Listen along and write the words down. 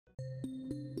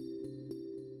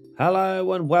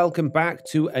Hello and welcome back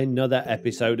to another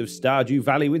episode of Stardew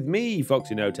Valley with me,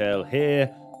 Foxy No-Tail,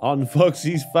 here on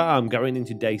Foxy's farm, going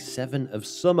into day 7 of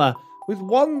summer with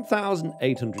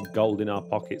 1,800 gold in our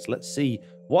pockets. Let's see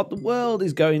what the world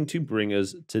is going to bring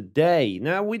us today.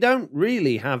 Now, we don't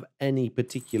really have any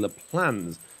particular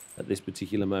plans at this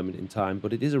particular moment in time,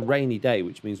 but it is a rainy day,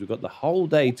 which means we've got the whole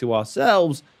day to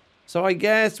ourselves. So I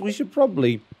guess we should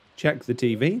probably check the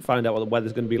TV, find out what the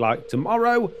weather's going to be like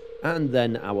tomorrow, and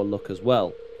then our luck as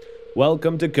well.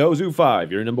 Welcome to Kozu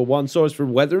 5, your number one source for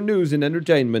weather news and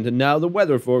entertainment, and now the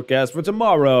weather forecast for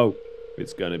tomorrow.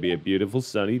 It's going to be a beautiful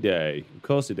sunny day. Of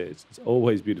course it is. It's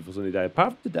always a beautiful sunny day,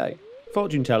 apart from today.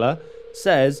 Fortune teller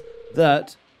says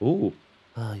that...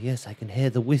 yes, I can hear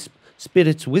the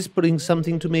spirits whispering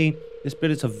something to me. The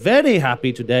spirits are very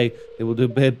happy today. They will do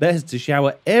their best to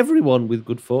shower everyone with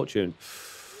good fortune.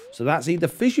 So that's either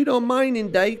fishing or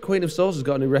mining day. Queen of Sauce has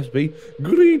got a new recipe.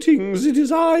 Greetings, it is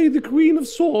I, the Queen of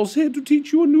Sauce, here to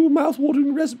teach you a new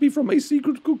mouth-watering recipe from a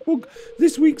secret cookbook.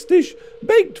 This week's dish,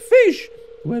 baked fish.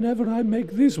 Whenever I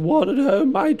make this one at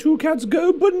home, my two cats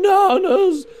go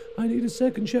bananas. I need a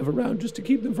second chef around just to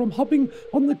keep them from hopping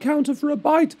on the counter for a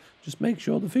bite. Just make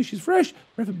sure the fish is fresh,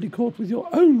 preferably caught with your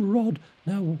own rod.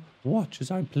 Now watch as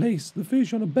I place the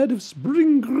fish on a bed of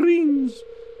spring greens.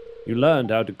 You learned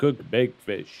how to cook baked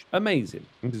fish. Amazing.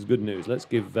 This is good news. Let's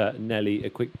give Nelly a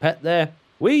quick pet there.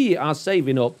 We are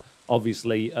saving up,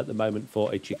 obviously, at the moment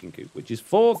for a chicken coop, which is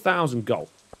 4,000 gold.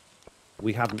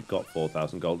 We haven't got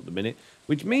 4,000 gold at the minute,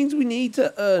 which means we need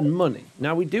to earn money.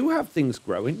 Now, we do have things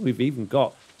growing. We've even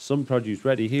got some produce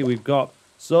ready here. We've got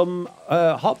some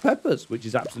hot peppers, which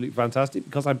is absolutely fantastic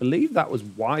because I believe that was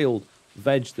wild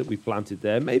veg that we planted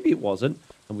there. Maybe it wasn't.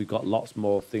 And we've got lots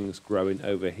more things growing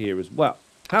over here as well.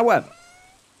 However,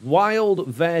 wild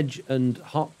veg and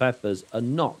hot peppers are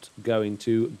not going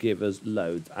to give us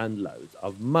loads and loads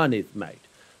of money made.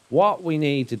 What we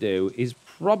need to do is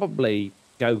probably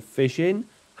go fishing.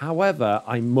 However,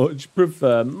 I much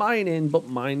prefer mining, but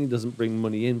mining doesn't bring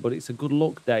money in, but it's a good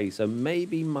luck day, so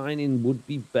maybe mining would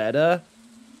be better.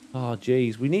 Oh,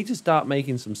 geez, we need to start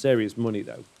making some serious money,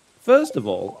 though. First of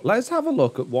all, let's have a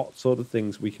look at what sort of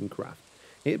things we can craft.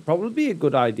 It'd probably be a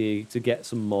good idea to get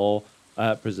some more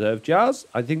preserve jars.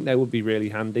 I think they would be really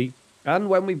handy. And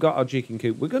when we've got our chicken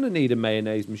coop, we're going to need a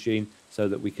mayonnaise machine so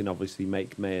that we can obviously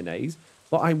make mayonnaise.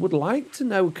 But I would like to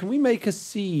know, can we make a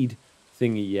seed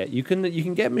thingy yet? You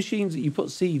can get machines that you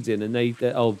put seeds in and they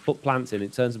put plants in,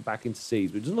 it turns them back into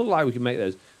seeds. But it doesn't look like we can make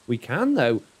those. We can,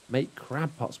 though, make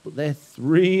crab pots, but they're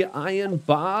 3 iron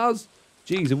bars.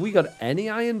 Geez, have we got any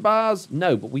iron bars?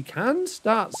 No, but we can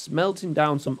start smelting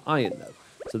down some iron, though.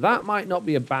 So that might not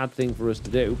be a bad thing for us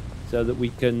to do, so that we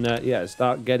can,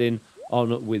 start getting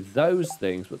on with those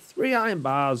things. But 3 iron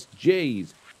bars,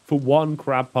 geez, for 1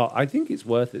 crab pot. I think it's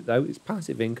worth it, though. It's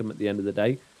passive income at the end of the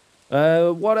day.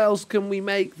 What else can we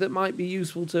make that might be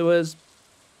useful to us?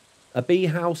 A bee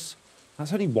house.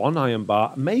 That's only 1 iron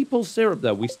bar. Maple syrup,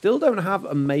 though. We still don't have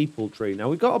a maple tree. Now,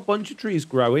 we've got a bunch of trees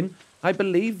growing. I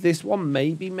believe this one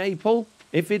may be maple.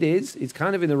 If it is, it's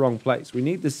kind of in the wrong place. We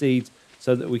need the seeds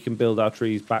so that we can build our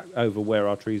trees back over where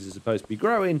our trees are supposed to be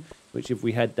growing, which if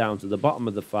we head down to the bottom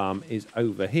of the farm is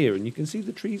over here. And you can see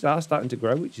the trees are starting to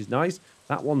grow, which is nice.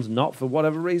 That one's not for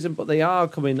whatever reason, but they are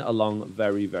coming along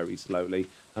very, very slowly.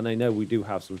 And I know we do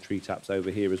have some tree taps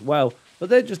over here as well, but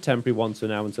they're just temporary ones for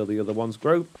now until the other ones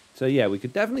grow. So yeah, we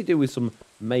could definitely do with some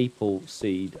maple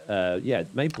seed,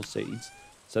 maple seeds,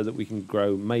 so that we can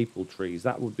grow maple trees.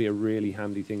 That would be a really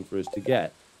handy thing for us to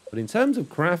get. But in terms of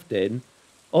crafting,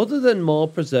 other than more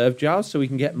preserve jars so we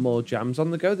can get more jams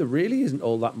on the go, there really isn't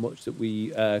all that much that we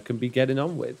can be getting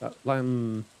on with.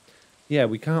 Yeah,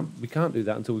 we can't do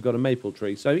that until we've got a maple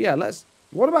tree. So yeah,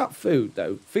 what about food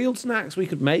though? Field snacks we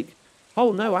could make.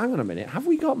 Oh no, hang on a minute. Have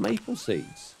we got maple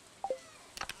seeds?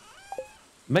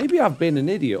 Maybe I've been an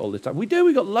idiot all the time. We do,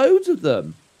 we've got loads of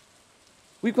them.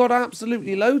 We've got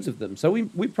absolutely loads of them. So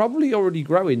we're probably already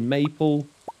growing maple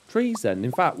trees then.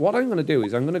 In fact, what I'm going to do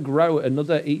is I'm going to grow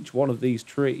each one of these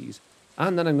trees,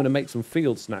 and then I'm going to make some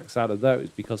field snacks out of those,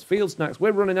 because field snacks,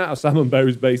 we're running out of salmon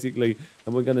berries basically,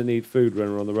 and we're going to need food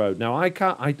when we're on the road. Now, I'm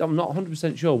not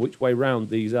 100% sure which way round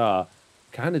these are.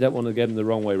 Kind of don't want to get them the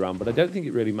wrong way round, but I don't think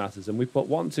it really matters. And we put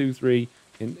 1, 2, 3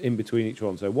 in between each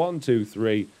one. So 1, 2,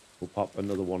 3, we'll pop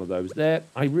another one of those there.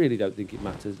 I really don't think it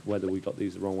matters whether we got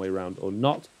these the wrong way round or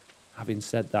not. Having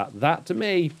said that, that to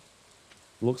me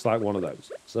looks like one of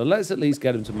those. So let's at least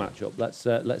get them to match up. Let's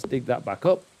dig that back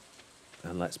up,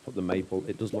 and let's put the maple.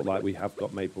 It does look like we have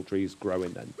got maple trees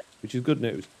growing then, which is good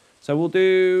news. So we'll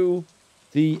do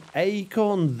the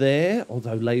acorn there,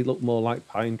 although they look more like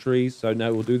pine trees. So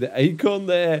no, we'll do the acorn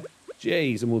there.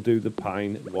 Jeez, and we'll do the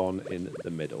pine one in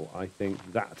the middle. I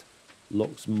think that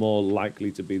looks more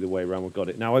likely to be the way around we've got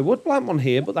it. Now, I would plant one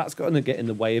here, but that's going to get in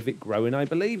the way of it growing, I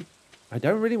believe. I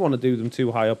don't really want to do them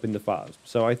too high up in the farms.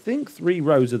 So I think 3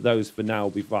 rows of those for now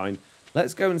will be fine.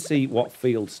 Let's go and see what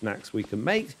field snacks we can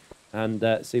make and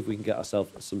see if we can get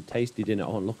ourselves some tasty dinner.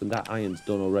 Oh, and look, and that iron's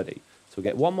done already. So we'll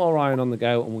get 1 more iron on the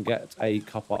go, and we'll get a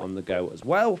copper on the go as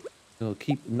well. We'll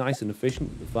keep nice and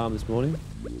efficient the farm this morning.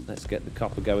 Let's get the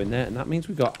copper going there, and that means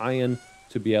we've got iron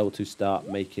to be able to start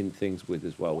making things with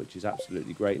as well, which is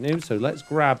absolutely great news. So let's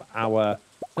grab our...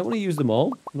 I don't want to use them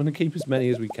all. I'm going to keep as many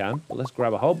as we can, but let's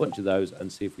grab a whole bunch of those and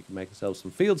see if we can make ourselves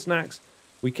some field snacks.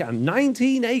 We can.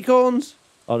 19 acorns!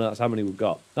 Oh, no, that's how many we've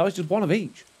got. That was just 1 of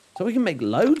each. So we can make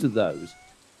loads of those.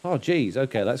 Oh, geez.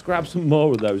 Okay, let's grab some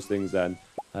more of those things then.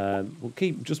 We'll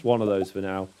keep just 1 of those for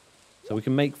now. So we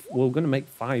can make... We're going to make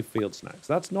 5 field snacks.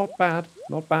 That's not bad.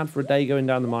 Not bad for a day going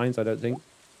down the mines, I don't think.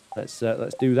 Let's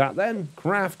do that then.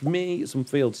 Craft me some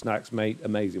field snacks, mate.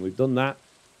 Amazing. We've done that.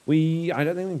 I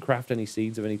don't think we can craft any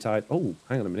seeds of any type. Oh,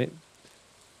 hang on a minute.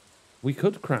 We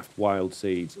could craft wild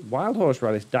seeds. Wild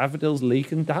horseradish, daffodils,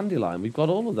 leek, and dandelion. We've got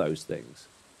all of those things.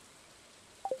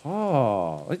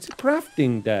 Oh, it's a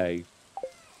crafting day.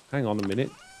 Hang on a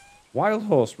minute. Wild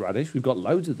horseradish. We've got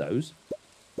loads of those.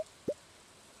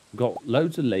 We've got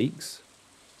loads of leeks.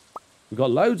 We've got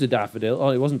loads of daffodils. Oh,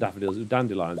 it wasn't daffodils. It was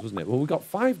dandelions, wasn't it? Well, we've got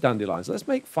 5 dandelions. Let's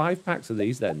make 5 packs of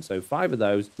these then. So 5 of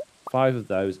those, 5 of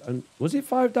those. And was it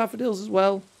 5 daffodils as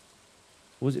well?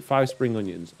 Or was it 5 spring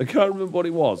onions? I can't remember what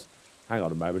it was. Hang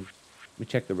on a moment. Let me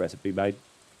check the recipe, mate.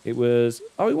 It was...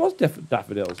 Oh, it was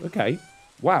daffodils. Okay.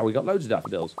 Wow, we got loads of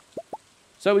daffodils.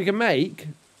 So we can make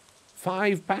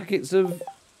 5 packets of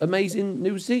amazing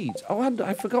new seeds. Oh, and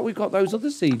I forgot we've got those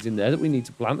other seeds in there that we need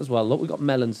to plant as well. Look, we've got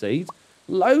melon seeds.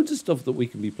 Loads of stuff that we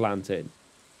can be planting.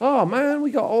 Oh, man,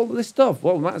 we got all this stuff.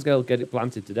 Well, we might as well get it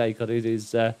planted today because it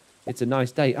is... it's a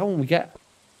nice day. Oh, and we get...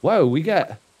 Whoa, we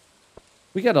get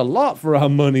a lot for our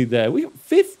money there. We got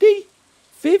 50?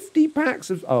 50 packs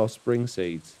of... Oh, spring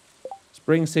seeds.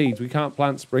 Spring seeds. We can't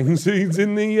plant spring seeds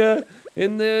in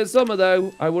the summer,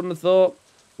 though. I wouldn't have thought.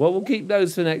 Well, we'll keep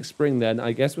those for next spring, then.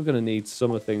 I guess we're going to need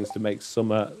summer things to make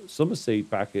summer seed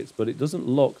packets, but it doesn't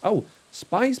look... Oh,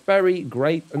 spiceberry,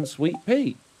 grape, and sweet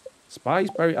pea.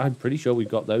 Spiceberry... I'm pretty sure we've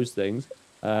got those things.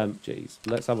 Geez.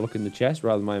 Let's have a look in the chest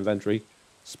rather than my inventory.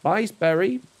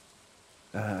 Spiceberry.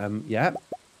 Yeah.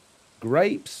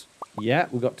 Grapes. Yeah,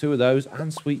 we've got 2 of those.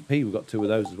 And sweet pea, we've got 2 of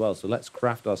those as well. So let's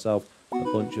craft ourselves a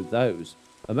bunch of those.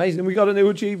 Amazing. We got a new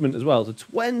achievement as well. So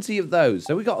 20 of those.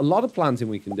 So we got a lot of planting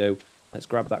we can do. Let's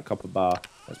grab that copper bar.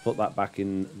 Let's put that back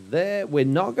in there. We're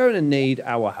not going to need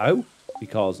our hoe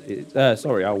because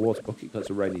our water bucket because it's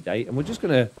a rainy day. And we're just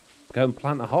going to go and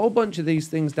plant a whole bunch of these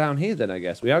things down here then, I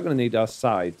guess. We are going to need our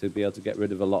scythe to be able to get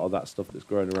rid of a lot of that stuff that's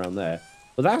growing around there.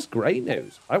 But that's great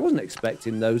news. I wasn't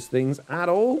expecting those things at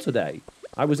all today.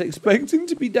 I was expecting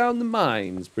to be down the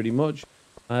mines, pretty much.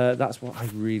 That's what I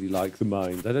really like, the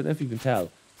mines. I don't know if you can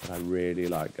tell, but I really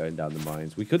like going down the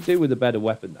mines. We could do with a better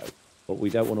weapon, though. But we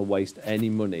don't want to waste any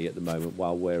money at the moment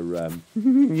while we're,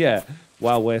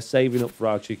 while we're saving up for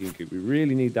our chicken coop. We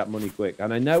really need that money quick.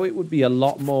 And I know it would be a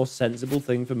lot more sensible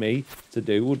thing for me to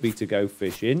do would be to go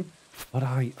fishing. But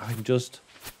I'm just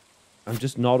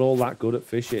not all that good at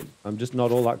fishing. I'm just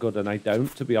not all that good. And I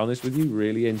don't, to be honest with you,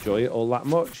 really enjoy it all that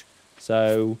much.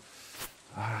 So,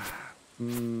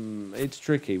 it's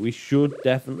tricky. We should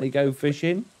definitely go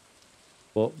fishing.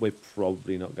 But we're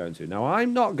probably not going to. Now,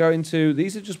 I'm not going to...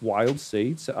 These are just wild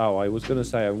seeds. Oh, I was going to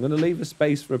say, I'm going to leave a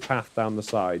space for a path down the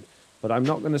side. But I'm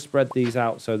not going to spread these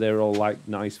out so they're all, like,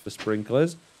 nice for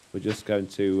sprinklers. We're just going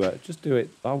to just do it,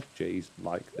 oh, geez,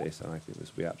 like this. And I think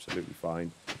this will be absolutely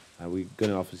fine. We're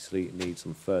going to obviously need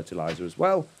some fertilizer as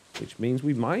well, which means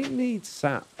we might need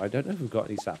sap. I don't know if we've got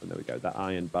any sap. And there we go. That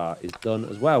iron bar is done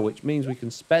as well, which means we can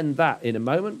spend that in a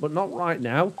moment, but not right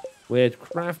now. We're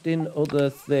crafting other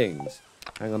things.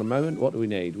 Hang on a moment. What do we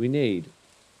need? We need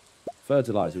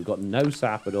fertilizer. We've got no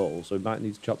sap at all, so we might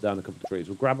need to chop down a couple of trees.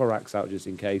 We'll grab our axe out just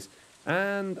in case.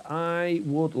 And I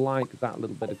would like that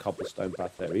little bit of cobblestone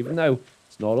path there. Even though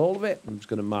it's not all of it, I'm just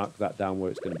going to mark that down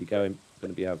where it's going to be going. It's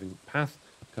going to be having a path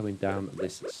coming down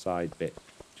this side bit.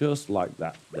 Just like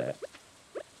that there.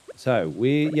 So,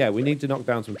 we need to knock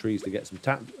down some trees to get some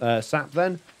sap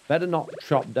then. Better not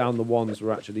chop down the ones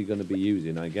we're actually going to be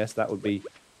using, I guess. That would be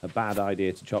a bad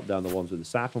idea to chop down the ones with the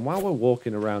sap. And while we're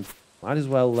walking around, might as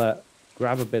well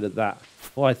grab a bit of that.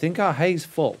 Oh, I think our hay's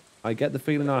full. I get the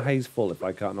feeling our hay's full if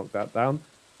I can't knock that down.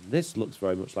 This looks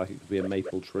very much like it could be a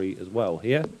maple tree as well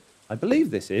here. I believe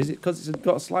this is, because it's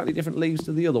got slightly different leaves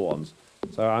to the other ones.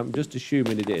 So I'm just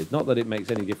assuming it is. Not that it makes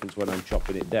any difference when I'm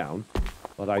chopping it down,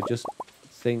 but I just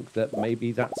think that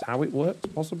maybe that's how it works,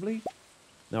 possibly.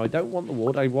 Now, I don't want the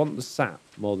wood. I want the sap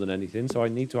more than anything, so I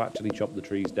need to actually chop the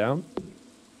trees down.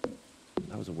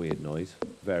 That was a weird noise.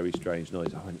 Very strange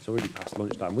noise. Oh, and it's already past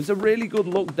lunchtime. It was a really good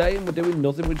luck day, and we're doing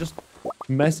nothing. We're just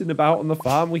messing about on the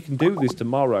farm. We can do this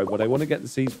tomorrow, but I want to get the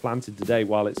seeds planted today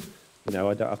while it's, you know,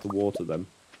 I don't have to water them.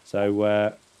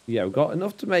 So, yeah, we've got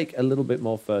enough to make a little bit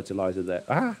more fertilizer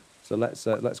there. So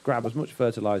let's grab as much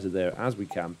fertilizer there as we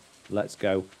can. Let's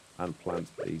go and plant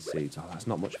these seeds. Oh, that's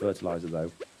not much fertilizer,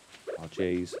 though. Oh,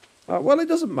 jeez. Well, it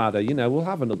doesn't matter. You know, we'll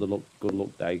have another good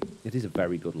luck day. It is a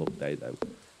very good luck day, though.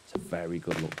 It's a very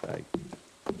good luck day.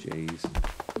 Jeez.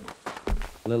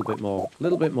 A little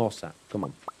bit more sap. Come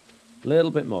on. A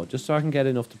little bit more, just so I can get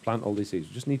enough to plant all these seeds.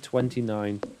 We just need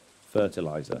 29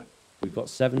 fertilizer. We've got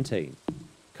 17.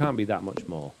 Can't be that much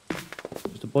more.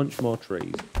 Just a bunch more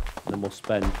trees. And then we'll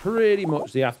spend pretty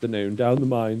much the afternoon down the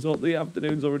mines. Oh, the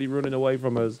afternoon's already running away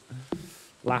from us.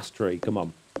 Last tree, come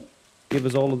on. Give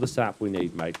us all of the sap we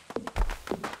need, mate.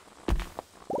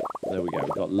 There we go. We've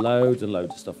got loads and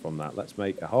loads of stuff from that. Let's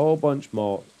make a whole bunch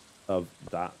more of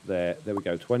that there. There we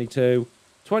go. 22.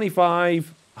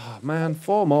 25. Oh, man.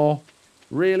 4 more.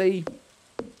 Really?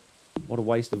 What a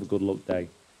waste of a good luck day.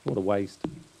 What a waste.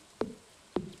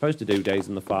 Supposed to do days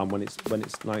on the farm when it's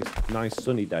nice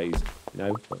sunny days, you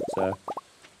know, but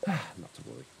not to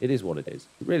worry. It is what it is.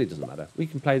 It really doesn't matter. We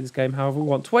can play this game however we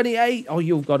want. 28. Oh,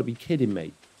 you've got to be kidding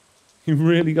me. You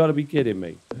really got to be kidding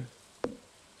me.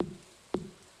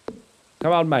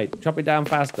 Come on, mate. Chop it down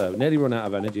faster. Nearly run out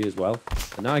of energy as well.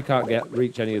 And now I can't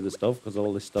reach any of the stuff because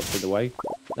all this stuff's in the way.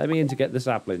 Let me in to get the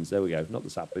saplings. There we go. Not the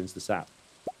saplings, the sap.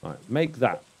 Right, make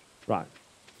that. Right.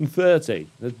 30.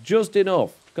 That's just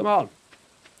enough. Come on.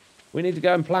 We need to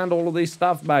go and plant all of this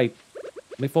stuff, mate,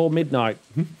 before midnight.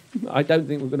 I don't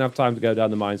think we're going to have time to go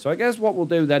down the mine. So I guess what we'll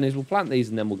do then is we'll plant these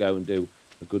and then we'll go and do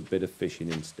a good bit of fishing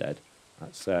instead.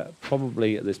 That's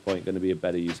probably at this point going to be a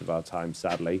better use of our time,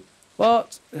 sadly.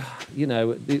 But, you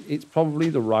know, it's probably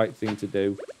the right thing to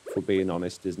do, if we're being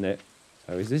honest, isn't it?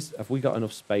 So have we got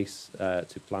enough space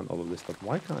to plant all of this stuff?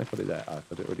 Why can't I put it there? I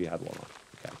thought it already had one on.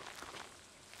 Okay.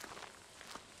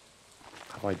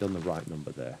 Have I done the right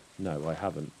number there? No, I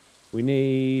haven't. We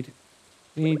need,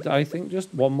 I think,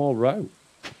 just one more row.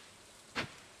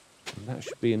 And that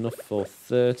should be enough for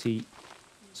 30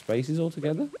 spaces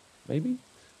altogether, maybe?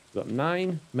 We've got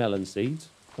 9 melon seeds.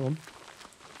 Come on.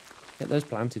 Get those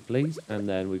planted, please. And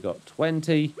then we've got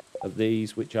 20 of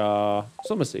these, which are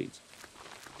summer seeds.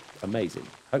 Amazing.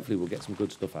 Hopefully we'll get some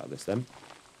good stuff out of this then.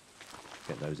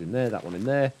 Get those in there, that one in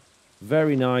there.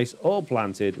 Very nice. All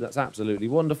planted. That's absolutely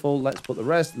wonderful. Let's put the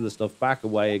rest of the stuff back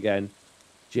away again.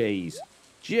 Jeez.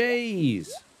 Jeez.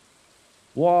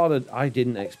 I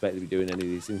didn't expect to be doing any of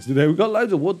these things today. We've got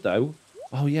loads of wood, though.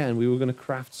 Oh, yeah, and we were going to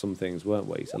craft some things, weren't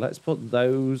we? So let's put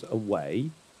those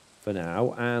away for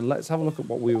now. And let's have a look at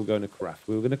what we were going to craft.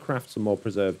 We were going to craft some more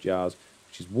preserve jars,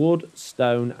 which is wood,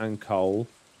 stone, and coal.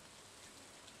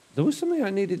 There was something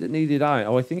I needed that needed iron.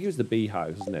 Oh, I think it was the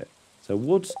beehive, wasn't it? So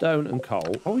wood, stone, and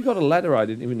coal. Oh, we got a letter. I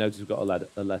didn't even notice we got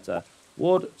a letter.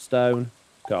 Wood, stone,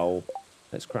 coal.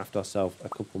 Let's craft ourselves a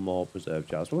couple more preserve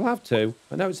jars. We'll have 2.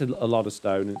 I know it's a lot of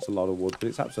stone and it's a lot of wood, but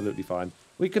it's absolutely fine.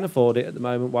 We can afford it at the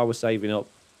moment while we're saving up.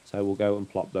 So we'll go and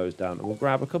plop those down. And we'll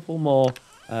grab a couple more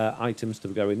items to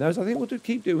go in those. I think we'll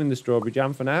keep doing the strawberry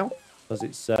jam for now. Because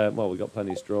it's, well, we've got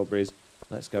plenty of strawberries.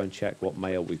 Let's go and check what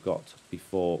mail we've got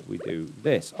before we do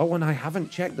this. Oh, and I haven't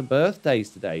checked the birthdays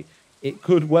today. It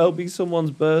could well be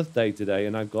someone's birthday today,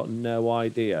 and I've got no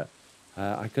idea.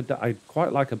 I'd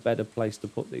quite like a better place to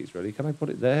put these, really. Can I put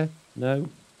it there? No?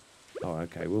 Oh,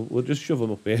 okay. We'll just shove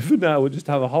them up here for now. We'll just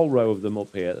have a whole row of them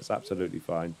up here. That's absolutely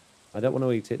fine. I don't want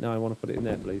to eat it. No, I want to put it in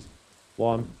there, please.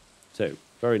 1, 2.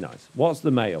 Very nice. What's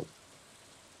the mail?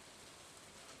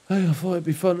 Hey, I thought it'd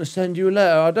be fun to send you a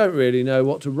letter. I don't really know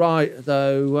what to write,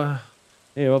 though.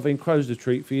 Here, I've enclosed a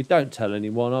treat for you. Don't tell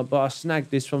anyone, but I snagged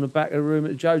this from the back of the room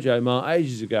at the Jojo Mart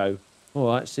ages ago. All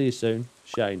right, see you soon.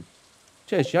 Shane.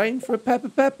 Cheers, Shane, for a pepper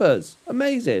peppers.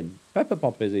 Amazing. Pepper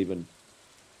poppers, even.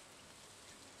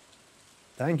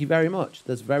 Thank you very much.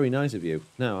 That's very nice of you.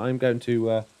 Now, I'm going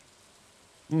to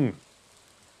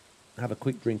have a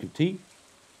quick drink of tea.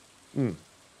 And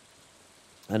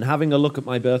having a look at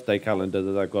my birthday calendar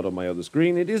that I've got on my other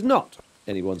screen, it is not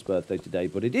anyone's birthday today,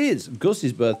 but it is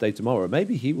Gus's birthday tomorrow.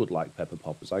 Maybe he would like pepper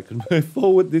poppers. I can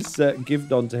forward this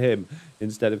gift on to him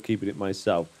instead of keeping it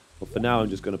myself. But for now, I'm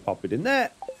just going to pop it in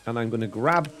there, and I'm going to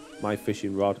grab my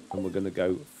fishing rod, and we're going to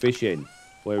go fishing.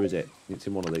 Where is it? It's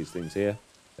in one of these things here.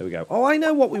 There we go. Oh, I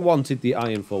know what we wanted the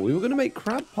iron for. We were going to make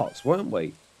crab pots, weren't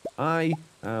we? I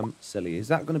am silly. Is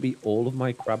that going to be all of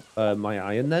my my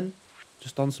iron then?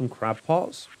 Just on some crab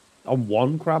pots? On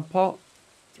one crab pot?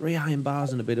 3 iron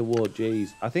bars and a bit of wood.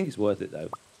 Jeez. I think it's worth it, though.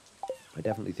 I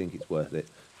definitely think it's worth it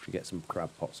to get some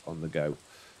crab pots on the go.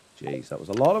 Jeez, that was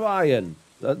a lot of iron.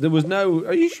 There was no...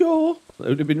 Are you sure? It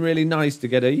would have been really nice to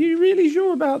get a... Are you really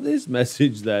sure about this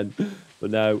message then? But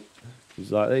no.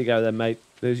 He's like, there you go then, mate.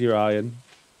 There's your iron.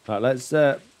 All right,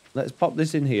 let's pop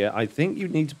this in here. I think you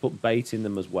need to put bait in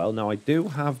them as well. Now, I do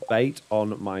have bait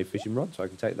on my fishing rod, so I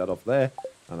can take that off there.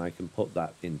 And I can put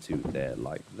that into there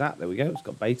like that. There we go. It's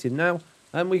got bait in now.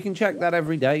 And we can check that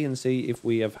every day and see if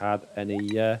we have had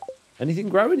anything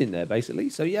growing in there, basically.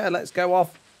 So, yeah, let's go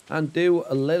off and do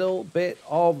a little bit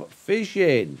of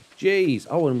fishing. Jeez.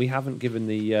 Oh, and we haven't given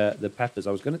the peppers.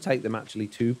 I was going to take them, actually,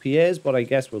 to Pierre's, but I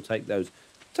guess we'll take those.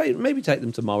 Maybe take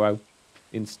them tomorrow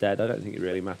instead. I don't think it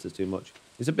really matters too much.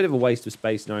 It's a bit of a waste of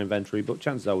space in our inventory, but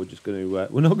chances are we're just going to...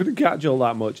 we're not going to catch all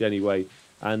that much anyway.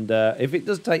 And if it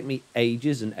does take me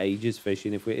ages and ages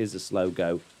fishing, if it is a slow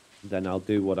go, then I'll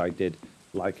do what I did,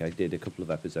 like I did a couple of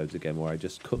episodes ago, where I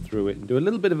just cut through it and do a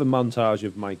little bit of a montage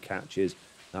of my catches.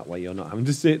 That way you're not having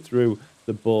to sit through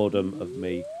the boredom of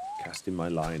me casting my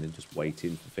line and just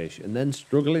waiting for fish and then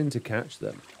struggling to catch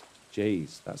them.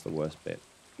 Jeez, that's the worst bit.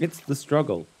 It's the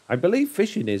struggle. I believe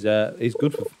fishing is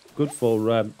good for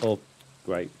oh,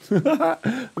 great.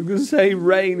 I'm going to say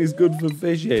rain is good for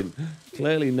fishing.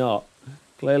 Clearly not.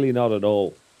 Clearly not at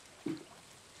all.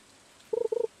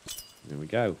 There we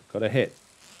go. Got a hit.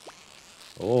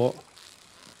 Oh,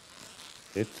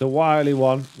 it's a wily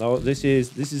one. Oh, this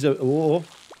is a. Oh,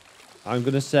 I'm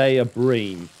gonna say a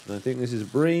bream. I think this is a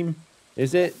bream.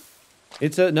 Is it?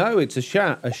 It's a no. It's a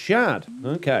shad. A shad.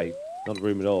 Okay, not a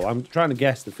bream at all. I'm trying to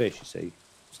guess the fish. You see, I'm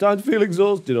starting to feel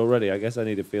exhausted already. I guess I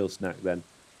need a field snack then.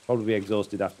 Probably be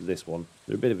exhausted after this one.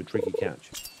 They're a bit of a tricky catch.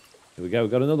 Here we go.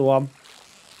 We've got another one.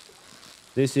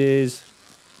 This is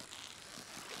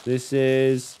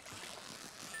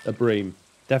a bream.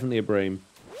 Definitely a bream.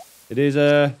 It is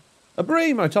a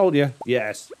bream, I told you.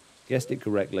 Yes. Guessed it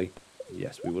correctly.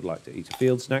 Yes, we would like to eat a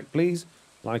field snack, please.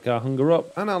 Like our hunger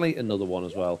up. And I'll eat another one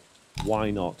as well.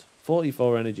 Why not?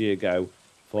 44 energy a go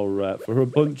for a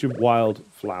bunch of wild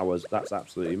flowers. That's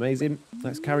absolutely amazing.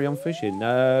 Let's carry on fishing.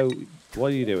 No. What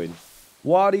are you doing?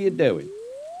 What are you doing?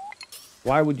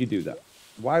 Why would you do that?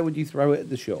 Why would you throw it at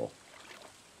the shore?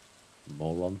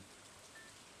 Moron.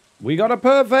 We got a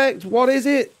perfect. What is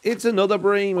it? It's another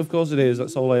bream. Of course it is.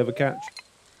 That's all I ever catch.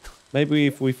 Maybe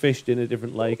if we fished in a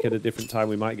different lake at a different time,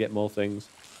 we might get more things.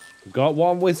 We've got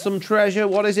one with some treasure.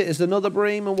 What is it? It's another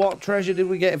bream. And what treasure did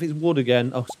we get if it's wood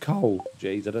again? Oh, it's coal.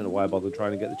 Jeez, I don't know why I bothered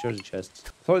trying to get the treasure chests. I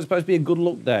thought it was supposed to be a good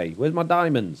luck day. Where's my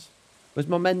diamonds? Where's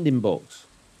my mending books?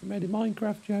 You made a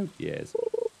Minecraft joke? Yes.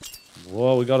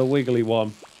 Whoa, we got a wiggly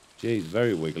one. Jeez,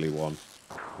 very wiggly one.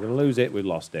 We're going to lose it. We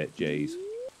lost it. Jeez.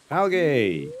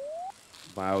 Algae.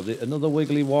 Wow, another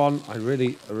wiggly one. I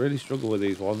really struggle with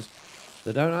these ones.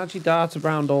 They don't actually dart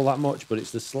around all that much, but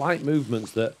it's the slight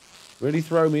movements that really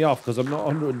throw me off because I'm not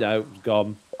 100 now. It's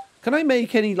gone. Can I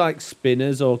make any, like,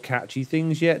 spinners or catchy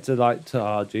things yet to, like,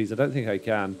 oh, geez, I don't think I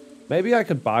can. Maybe I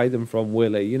could buy them from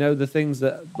Willy. You know, the things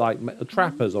that, like,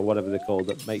 trappers or whatever they're called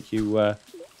that make you,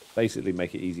 basically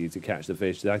make it easier to catch the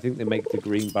fish. I think they make the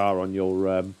green bar on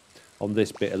your, on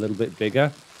this bit a little bit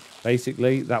bigger.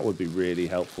 Basically, that would be really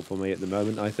helpful for me at the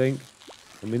moment, I think.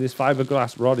 I mean, this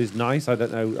fiberglass rod is nice. I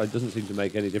don't know. It doesn't seem to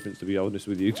make any difference, to be honest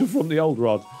with you, from the old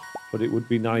rod. But it would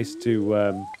be nice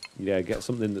to, yeah, get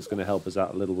something that's going to help us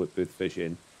out a little bit with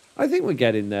fishing. I think we're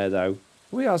getting there, though.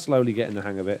 We are slowly getting the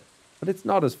hang of it. But it's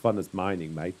not as fun as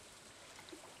mining, mate.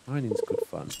 Mining's good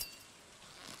fun.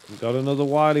 We've got another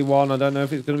wily one. I don't know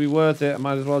if it's going to be worth it. I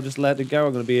might as well just let it go.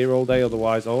 I'm going to be here all day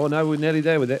otherwise. Oh, no, we're nearly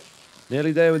there with it.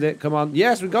 Nearly there with it. Come on.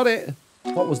 Yes, we got it.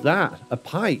 What was that? A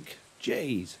pike.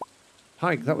 Jeez.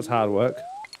 Pike, that was hard work.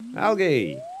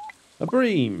 Algae. A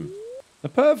bream. A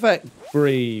perfect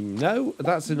bream. No,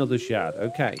 that's another shad.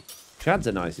 Okay. Shads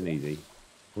are nice and easy.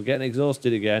 We're getting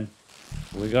exhausted again.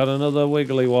 We got another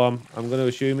wiggly one. I'm going to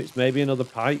assume it's maybe another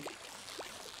pike.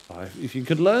 If you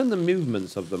could learn the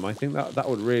movements of them, I think that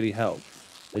would really help.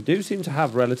 They do seem to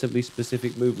have relatively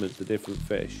specific movements to different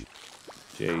fish.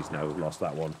 Jeez, no, we've lost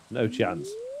that one. No chance.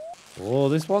 Oh,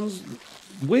 this one's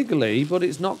wiggly, but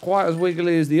it's not quite as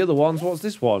wiggly as the other ones. What's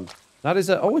this one? That is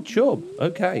a chub.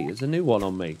 Okay, it's a new one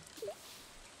on me.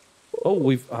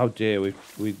 Oh, oh dear,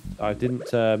 I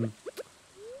didn't,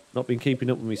 not been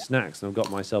keeping up with my snacks, and I've got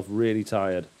myself really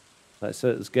tired.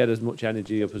 Let's get as much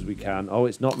energy up as we can. Oh,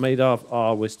 it's not made off.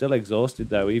 Oh, we're still exhausted,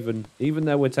 though, even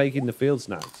though we're taking the field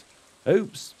snacks.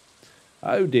 Oops.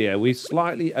 Oh dear, we've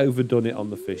slightly overdone it on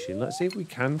the fishing. Let's see if we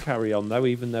can carry on though,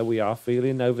 even though we are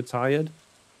feeling overtired.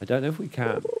 I don't know if we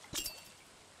can.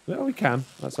 Well, we can.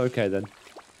 That's okay then.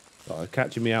 Oh,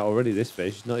 catching me out already, this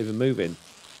fish. It's not even moving.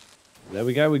 There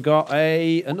we go. We got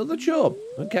another chub.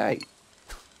 Okay.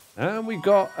 And we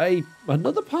got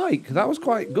another pike. That was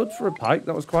quite good for a pike.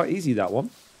 That was quite easy, that one.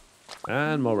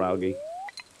 And more algae.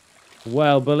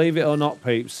 Well, believe it or not,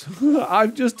 peeps,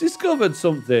 I've just discovered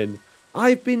something.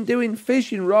 I've been doing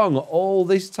fishing wrong all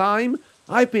this time.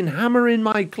 I've been hammering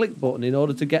my click button in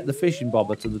order to get the fishing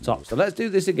bobber to the top. So let's do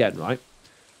this again, right?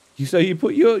 So you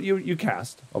put your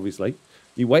cast, obviously.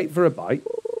 You wait for a bite.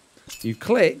 You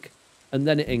click, and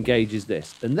then it engages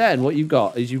this. And then what you've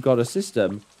got is you've got a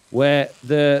system where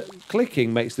the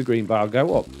clicking makes the green bar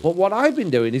go up. But what I've been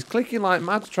doing is clicking like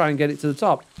mad to try and get it to the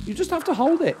top. You just have to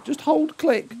hold it. Just hold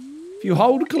click. If you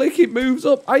hold click, it moves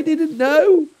up. I didn't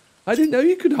know. I didn't know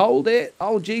you could hold it.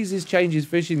 Oh, Jesus, changes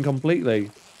fishing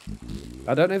completely.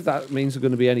 I don't know if that means we're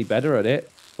going to be any better at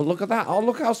it. But look at that. Oh,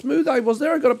 look how smooth I was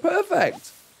there. I got it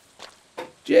perfect.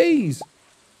 Jeez.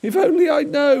 If only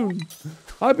I'd known.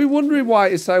 I've been wondering why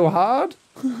it's so hard.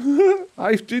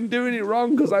 I've been doing it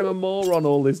wrong because I'm a moron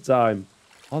all this time.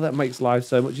 Oh, that makes life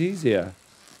so much easier.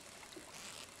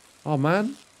 Oh,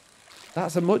 man.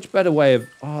 That's a much better way of...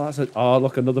 Oh,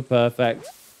 look, another perfect.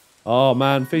 Oh,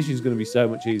 man, fishing's going to be so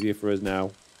much easier for us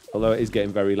now. Although it is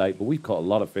getting very late, but we've caught a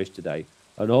lot of fish today.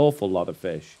 An awful lot of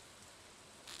fish.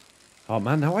 Oh,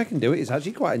 man, now I can do it. It's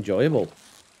actually quite enjoyable.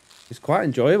 It's quite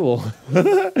enjoyable.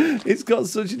 It's got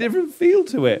such a different feel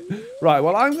to it. Right,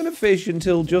 well, I'm going to fish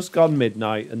until just gone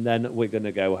midnight, and then we're going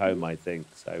to go home, I think.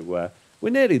 So we're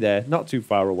nearly there. Not too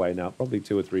far away now. Probably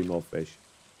 2 or 3 more fish.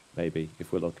 Maybe,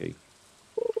 if we're lucky.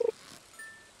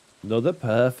 Another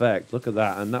perfect. Look at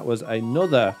that. And that was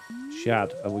another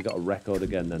shad. And we got a record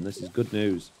again then. This is good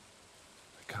news.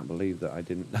 I can't believe that I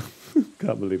didn't...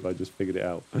 Can't believe I just figured it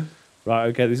out. Right,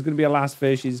 okay. This is going to be our last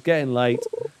fish. It's getting late.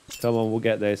 Come on, we'll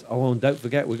get this. Oh, and don't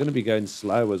forget, we're going to be going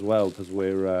slow as well because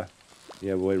we're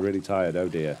really tired. Oh,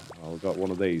 dear. Oh, we've got one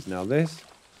of these. Now, is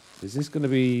this going to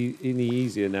be any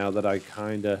easier now that I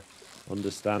kind of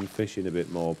understand fishing a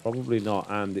bit more? Probably not.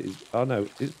 And it is... Oh, no.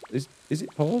 Is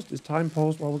it paused? Is time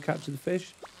paused while we capture the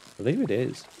fish? I believe it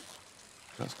is.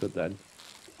 That's good then.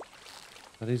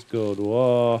 That is good.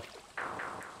 Whoa.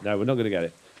 No, we're not going to get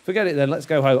it. Forget it then. Let's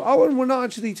go home. Oh, and we're not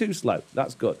actually too slow.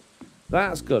 That's good.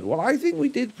 That's good. Well, I think we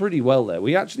did pretty well there.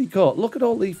 We actually caught... Look at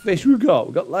all these fish we've got.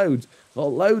 We've got loads. We've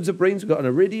got loads of breams. We've got an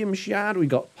iridium shad. We've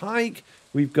got pike.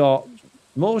 We've got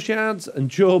more shads and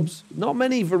chubs. Not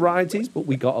many varieties, but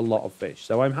we got a lot of fish.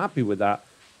 So I'm happy with that.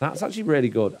 That's actually really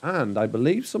good. And I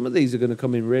believe some of these are going to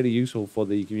come in really useful for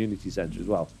the community centre as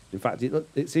well. In fact,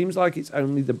 it seems like it's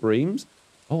only the breams.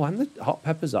 Oh, and the hot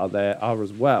peppers are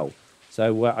as well.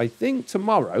 So I think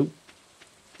tomorrow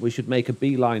we should make a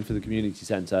beeline for the community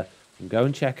centre and go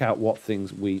and check out what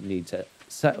things we need to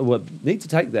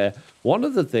take there. One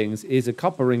of the things is a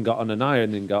copper ingot and an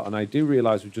iron ingot, and I do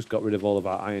realise we've just got rid of all of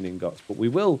our iron ingots, but we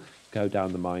will go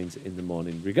down the mines in the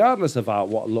morning, regardless of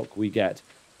what luck we get,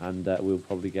 and we'll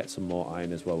probably get some more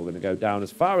iron as well. We're going to go down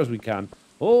as far as we can,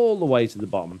 all the way to the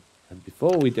bottom, and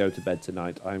before we go to bed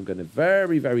tonight, I'm going to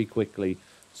very, very quickly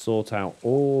sort out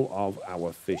all of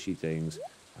our fishy things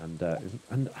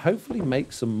and hopefully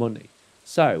make some money.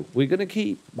 So we're going to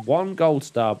keep 1 gold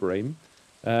star bream.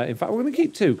 In fact, we're going to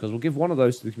keep 2 because we'll give one of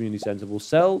those to the community centre. We'll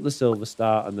sell the silver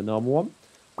star and the normal one.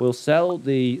 We'll sell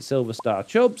the silver star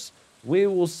chubs. We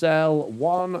will sell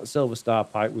 1 silver star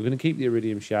pike. We're going to keep the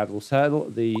iridium shad. We'll sell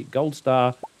the gold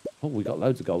star. Oh, we got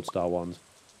loads of gold star ones.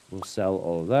 We'll sell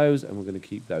all of those, and we're going to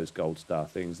keep those gold star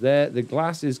things there. The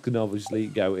glasses can obviously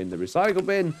go in the recycle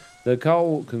bin. The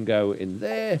coal can go in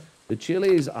there. The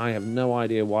chilies, I have no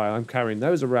idea why I'm carrying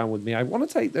those around with me. I want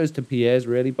to take those to Pierre's,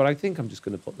 really, but I think I'm just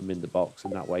going to put them in the box,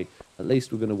 and that way, at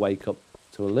least we're going to wake up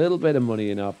to a little bit of money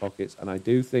in our pockets, and I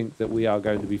do think that we are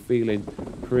going to be feeling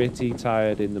pretty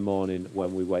tired in the morning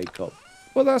when we wake up.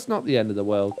 Well, that's not the end of the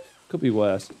world. Could be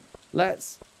worse.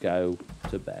 Let's go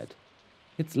to bed.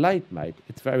 It's late, mate.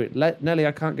 It's very late. Nelly,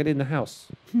 I can't get in the house.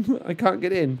 I can't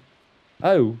get in.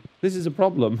 Oh, this is a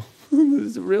problem. This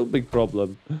is a real big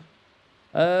problem.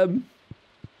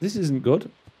 This isn't good.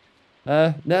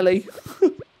 Nelly,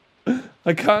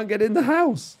 I can't get in the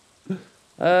house.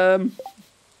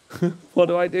 What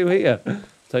do I do here?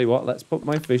 Tell you what, let's put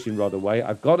my fishing rod away.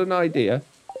 I've got an idea.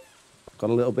 I've got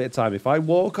a little bit of time. If I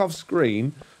walk off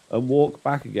screen and walk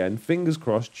back again, fingers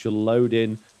crossed, she'll load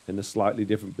in a slightly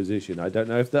different position. I don't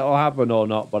know if that'll happen or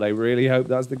not, but I really hope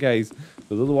that's the case,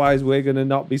 because otherwise we're going to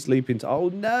not be sleeping. Oh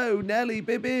no, Nelly,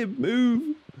 Bib,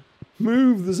 move.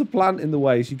 Move, there's a plant in the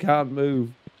way. She can't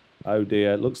move. Oh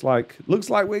dear, looks like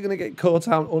we're gonna get caught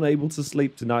out unable to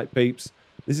sleep tonight, peeps.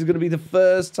 This is gonna be the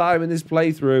first time in this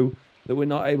playthrough that we're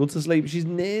not able to sleep. She's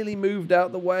nearly moved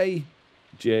out the way.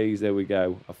 Jeez, there we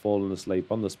go. I've fallen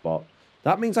asleep on the spot.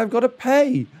 That means I've got to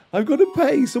pay. I've got to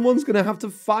pay. Someone's gonna have to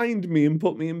find me and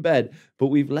put me in bed. But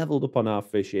we've leveled up on our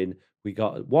fishing. We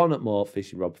got one more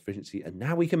fishing rod proficiency, and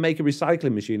now we can make a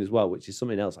recycling machine as well, which is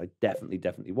something else I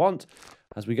definitely want.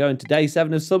 As we go into day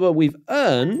 7 of summer, we've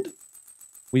earned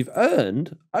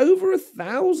over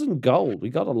 1,000 gold.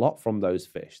 We got a lot from those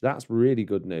fish. That's really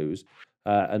good news.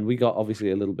 And we got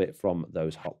obviously a little bit from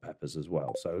those hot peppers as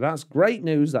well. So that's great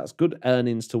news. That's good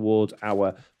earnings towards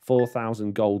our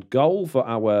 4,000 gold goal for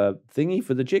our thingy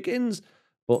for the chickens.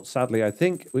 But sadly, I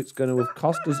think it's going to have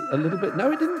cost us a little bit.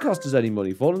 No, it didn't cost us any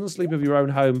money. Falling asleep of your own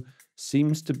home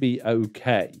seems to be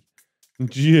okay.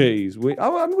 Jeez.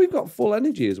 And we've got full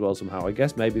energy as well somehow. I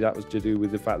guess maybe that was to do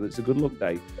with the fact that it's a good luck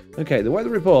day. Okay, the weather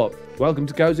report. Welcome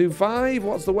to Kozu 5.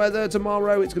 What's the weather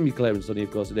tomorrow? It's going to be clear and sunny,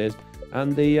 of course it is.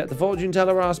 And the fortune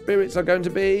teller, our spirits are going to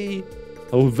be...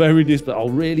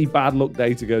 really bad luck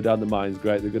day to go down the mines.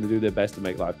 Great, they're going to do their best to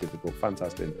make life difficult.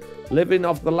 Fantastic. Living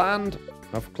off the land.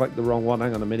 I've clicked the wrong one.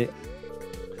 Hang on a minute.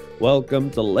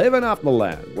 Welcome to Living Off the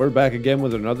Land. We're back again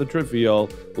with another trip for y'all.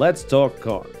 Let's talk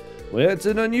corn. Well, it's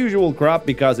an unusual crop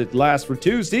because it lasts for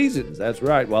 2 seasons. That's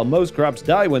right. While most crops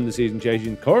die when the season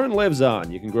changes, corn lives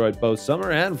on. You can grow it both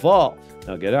summer and fall.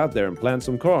 Now get out there and plant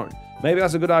some corn. Maybe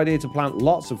that's a good idea to plant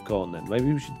lots of corn then.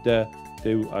 Maybe we should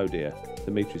do... Oh dear,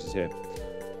 Demetrius is here.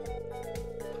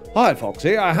 Hi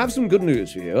Foxy, I have some good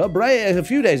news for you. A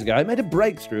few days ago I made a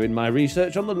breakthrough in my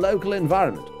research on the local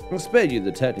environment. I'll spare you the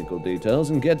technical details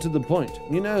and get to the point.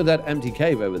 You know that empty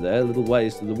cave over there, a little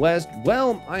ways to the west?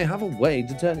 Well, I have a way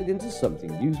to turn it into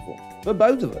something useful. For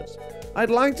both of us. I'd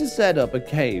like to set up a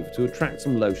cave to attract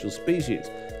some local species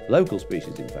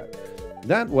in fact.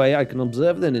 That way I can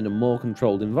observe them in a more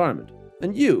controlled environment.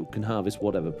 And you can harvest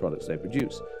whatever products they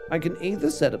produce. I can either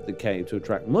set up the cave to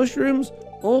attract mushrooms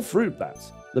or fruit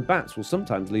bats. The bats will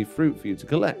sometimes leave fruit for you to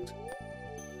collect.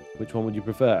 Which one would you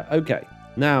prefer? Okay,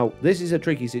 now this is a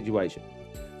tricky situation.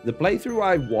 The playthrough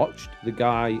I watched, the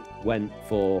guy went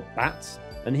for bats,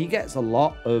 and he gets a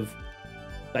lot of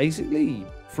basically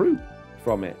fruit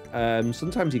from it.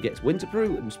 Sometimes he gets winter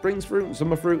fruit and spring fruit and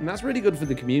summer fruit, and that's really good for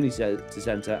the community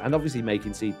center and obviously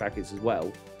making seed packets as well.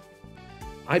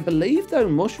 I believe, though,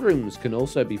 mushrooms can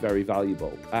also be very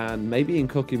valuable, and maybe in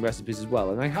cooking recipes as well.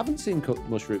 And I haven't seen cooked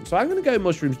mushrooms, so I'm going to go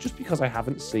mushrooms just because I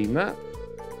haven't seen that.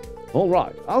 All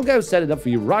right, I'll go set it up for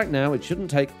you right now. It shouldn't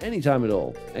take any time at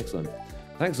all. Excellent.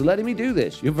 Thanks for letting me do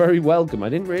this. You're very welcome. I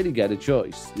didn't really get a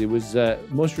choice. It was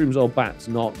mushrooms or bats,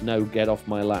 not no get off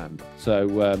my land.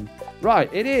 So, right,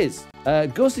 it is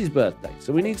Gus's birthday.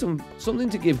 So we need something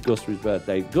to give Gus for his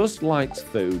birthday. Gus likes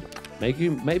food.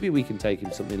 Maybe we can take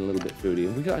him something a little bit foodie.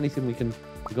 Have we got anything we've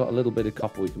got a little bit of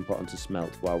copper we can put onto smelt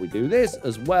while we do this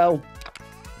as well.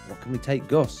 What can we take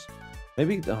Gus?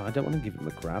 Maybe, I don't want to give him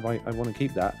a crab. I want to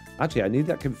keep that. Actually, I need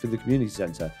that for the community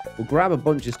center. We'll grab a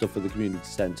bunch of stuff for the community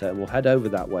center and we'll head over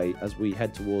that way as we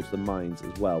head towards the mines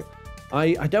as well.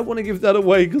 I don't want to give that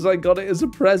away because I got it as a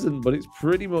present, but it's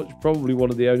pretty much probably one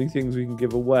of the only things we can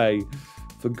give away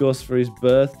for Gus for his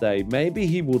birthday. Maybe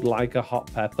he would like a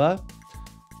hot pepper.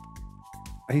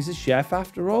 He's a chef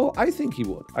after all. I think he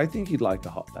would. I think he'd like a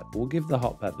hot pepper. We'll give the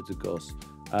hot pepper to Gus.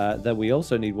 Then we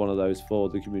also need one of those for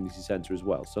the community center as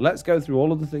well. So let's go through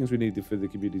all of the things we need for the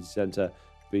community center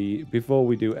before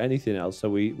we do anything else. So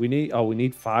we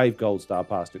need 5 gold star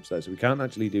parsnips though, so we can't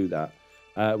actually do that.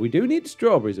 We do need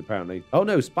strawberries apparently. Oh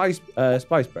no,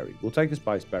 spiceberry. We'll take a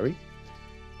spiceberry.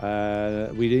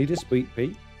 We need a sweet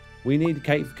pea. We need a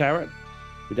cake for carrot.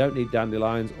 We don't need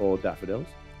dandelions or daffodils.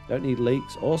 Don't need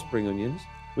leeks or spring onions.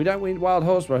 We don't need wild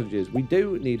horseradish. We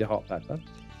do need a hot pepper.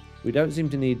 We don't seem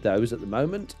to need those at the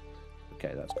moment.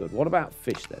 Okay, that's good. What about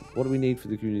fish then? What do we need for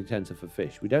the community center for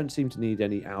fish? We don't seem to need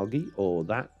any algae or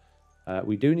that.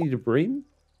 We do need a bream.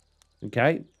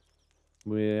 Okay.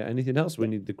 Anything else? We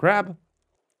need the crab.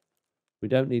 We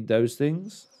don't need those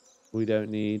things. We don't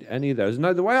need any of those.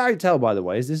 No, the way I tell, by the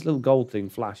way, is this little gold thing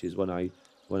flashes when I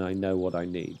know what I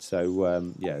need.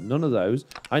 So, yeah, none of those.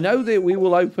 I know that we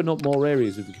will open up more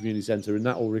areas of the community center, and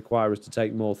that will require us to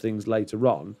take more things later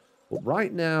on. But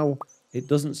right now, it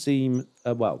doesn't seem...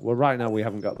 right now we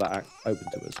haven't got that open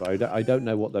to us. So I don't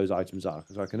know what those items are,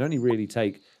 because I can only really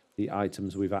take the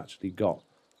items we've actually got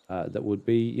that would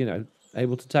be, you know,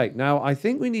 able to take. Now, I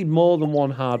think we need more than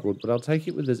 1 hardwood, but I'll take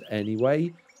it with us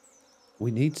anyway.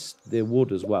 We need the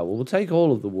wood as well. We'll take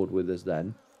all of the wood with us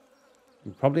then.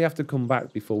 We'll probably have to come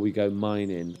back before we go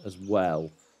mining as well.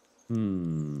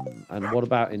 And what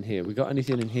about in here? We got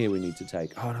anything in here we need to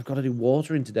take? Oh, and I've got to do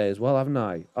watering today as well, haven't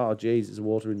I? Oh, jeez, it's a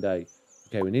watering day.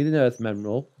 Okay, we need an earth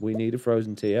mineral. We need a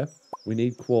frozen tear. We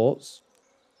need quartz.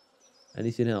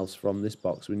 Anything else from this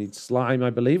box? We need slime. I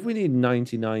believe we need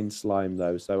 99 slime,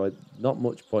 though, so not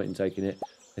much point in taking it.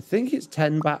 I think it's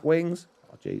 10 bat wings.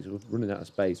 Oh, jeez, we're running out of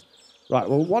space. Right,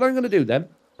 well, what I'm going to do then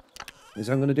is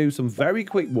I'm going to do some very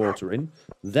quick watering.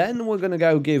 Then we're going to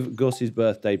go give Gus his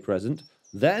birthday present.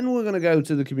 Then we're going to go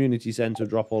to the community centre,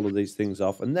 drop all of these things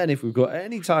off. And then if we've got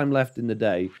any time left in the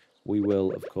day, we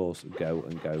will, of course, go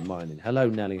mining. Hello,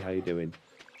 Nelly. How you doing?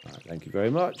 All right, thank you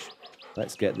very much.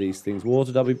 Let's get these things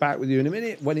watered. I'll be back with you in a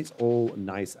minute when it's all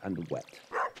nice and wet.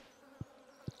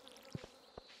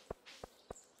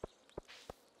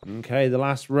 Okay, the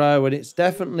last row. And it's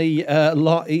definitely a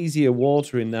lot easier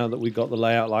watering now that we've got the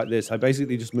layout like this. I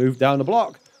basically just move down the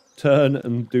block, turn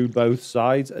and do both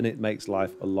sides, and it makes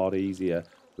life a lot easier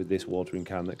with this watering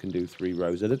can that can do 3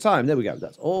 rows at a time. There we go.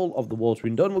 That's all of the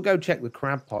watering done. We'll go check the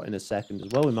crab pot in a second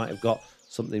as well. We might have got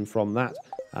something from that.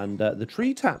 And the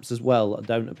tree taps as well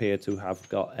don't appear to have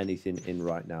got anything in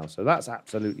right now. So that's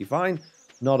absolutely fine.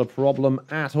 Not a problem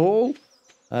at all.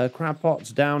 Crab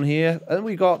pots down here. And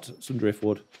we got some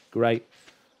driftwood. Great.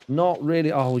 Not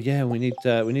really. Oh, yeah, we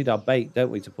need our bait,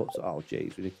 don't we, to put... Oh,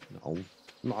 jeez. We need...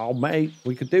 Oh, mate.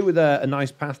 We could do with a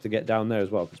nice path to get down there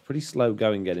as well. It's pretty slow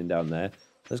going getting down there.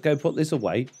 Let's go put this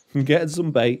away. Get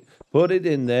some bait. Put it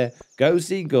in there. Go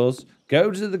see Gus.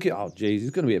 Go to the... Oh, jeez. It's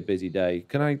going to be a busy day.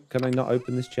 Can I not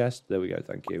open this chest? There we go.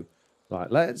 Thank you. Right,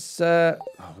 let's... Oh,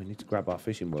 we need to grab our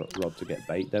fishing rod to get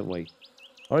bait, don't we?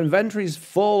 Our inventory's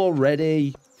full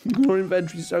already. Our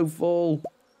inventory's so full.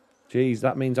 Jeez,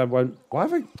 that means I won't... Why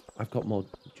have I... I've got more...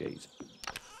 Jeez.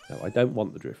 No, I don't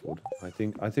want the driftwood. I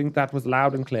think that was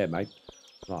loud and clear, mate.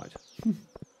 Right.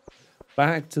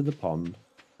 Back to the pond.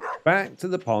 Back to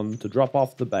the pond to drop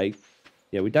off the bait.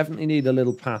 Yeah, we definitely need a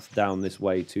little path down this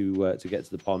way to get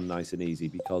to the pond nice and easy,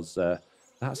 because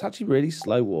that's actually really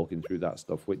slow walking through that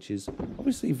stuff, which is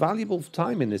obviously valuable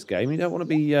time in this game. You don't want to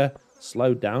be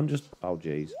slowed down. Just... Oh,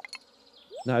 jeez.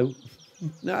 No.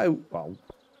 No. Well,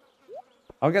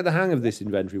 I'll get the hang of this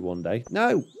inventory one day.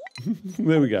 No.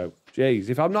 There we go. Jeez,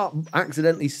 if I'm not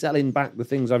accidentally selling back the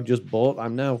things I've just bought,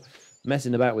 I'm now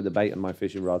messing about with the bait and my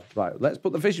fishing rod. Right, let's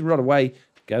put the fishing rod away,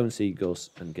 go and see Gus,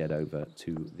 and get over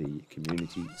to the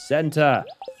community centre.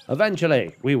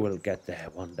 Eventually, we will get there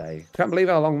one day. Can't believe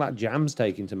how long that jam's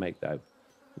taking to make, though.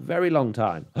 Very long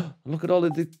time. Look at all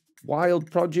of the wild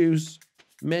produce.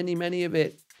 Many, many of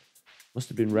it. Must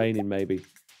have been raining, maybe.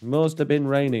 Must have been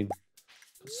raining.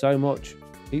 So much.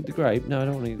 Eat the grape? No, I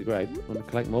don't want to eat the grape. I want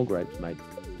to collect more grapes, mate.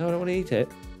 No, I don't want to eat it.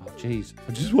 Oh, jeez.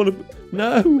 I just want to...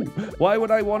 No! Why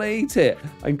would I want to eat it?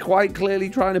 I'm quite clearly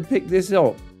trying to pick this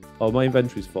up. Oh, my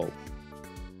inventory's full.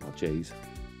 Oh, jeez.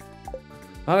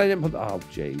 I didn't put... Oh,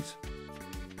 jeez.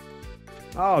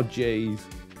 Oh, jeez.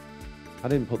 I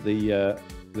didn't put the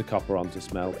copper on to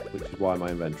smelt, which is why my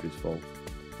inventory's full.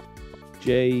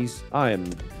 Jeez. I am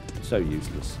so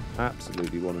useless.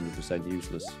 Absolutely 100%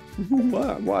 useless.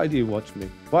 Why do you watch me?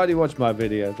 Why do you watch my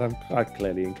videos? I'm quite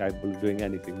clearly incapable of doing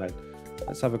anything, mate.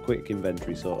 Let's have a quick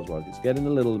inventory sort as well. It's getting a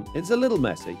little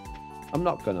messy. I'm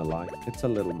not going to lie. It's a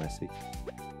little messy.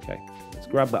 Okay, let's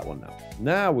grab that one now.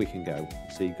 Now we can go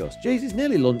see Gus. Jeez, it's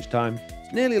nearly lunchtime.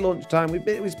 It's nearly lunchtime.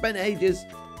 We spent ages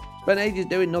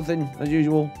doing nothing as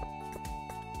usual.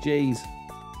 Jeez.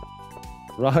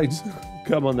 Right,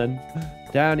 come on then.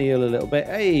 Down here a little bit.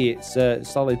 Hey, it's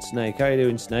Solid Snake. How you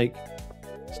doing, Snake?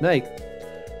 Snake.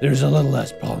 There's a little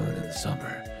less pollen in the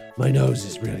summer. My nose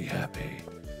is really happy.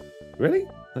 Really?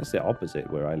 That's the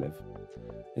opposite where I live.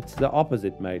 It's the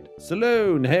opposite, mate.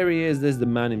 Saloon. Here he is. There's the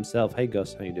man himself. Hey,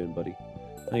 Gus. How you doing, buddy?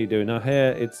 How you doing? Now,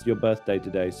 here, it's your birthday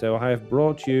today. So I have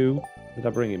brought you... Did I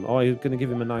bring him? Oh, I was going to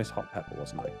give him a nice hot pepper,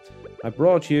 wasn't I? I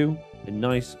brought you a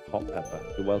nice hot pepper.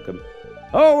 You're welcome.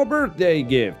 Oh, a birthday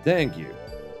gift. Thank you.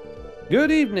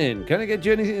 Good evening. Can I get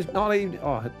you anything? It's not even...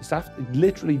 Oh, it's it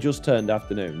literally just turned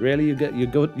afternoon. Really? You get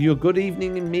your good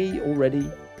evening in me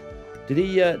already? Did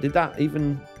he... Did that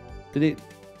even... Did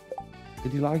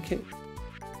he like it?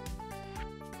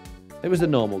 It was a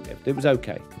normal gift. It was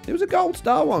okay. It was a gold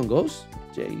star one, Gus.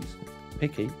 Jeez.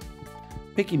 Picky.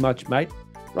 Picky much, mate.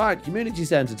 Right, community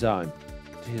centre time.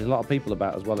 There's a lot of people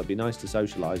about as well. It'd be nice to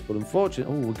socialise, but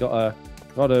unfortunately... Oh, we've got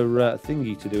a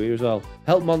thingy to do here as well.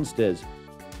 Help monsters.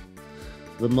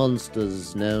 The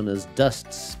monsters known as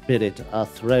Dust Spirit are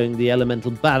throwing the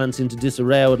elemental balance into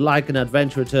disarray. I would like an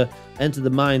adventurer to enter the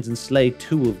mines and slay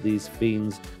 2 of these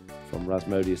fiends from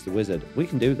Rasmodius the Wizard. We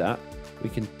can do that. we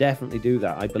can definitely do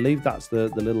that. I believe that's the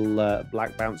little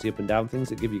black bouncy up and down things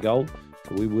that give you gold.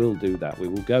 So we will do that. We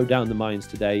will go down the mines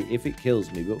today if it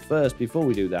kills me. But first, before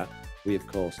we do that, we, of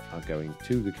course, are going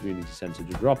to the community centre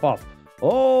to drop off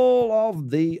all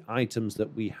of the items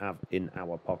that we have in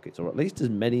our pockets, or at least as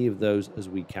many of those as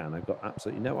we can. I've got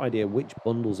absolutely no idea which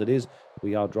bundles it is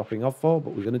we are dropping off for,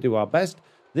 but we're going to do our best.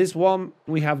 This one,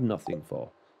 we have nothing for.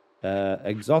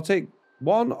 Exotic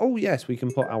one, oh yes, we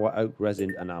can put our oak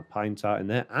resin and our pine tar in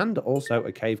there, and also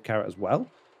a cave carrot as well.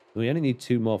 We only need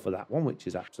 2 more for that one, which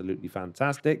is absolutely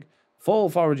fantastic. Fall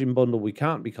foraging bundle, we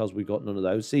can't because we've got none of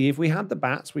those. See, if we had the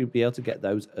bats, we'd be able to get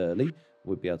those early.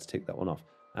 We'd be able to tick that one off.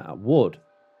 Wood.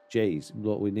 Jeez,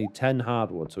 look, we need 10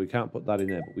 hardwood, so we can't put that in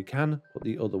there. But we can put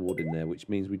the other wood in there, which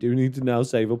means we do need to now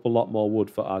save up a lot more wood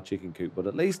for our chicken coop. But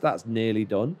at least that's nearly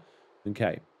done.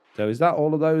 Okay, so is that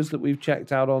all of those that we've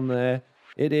checked out on there?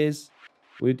 It is.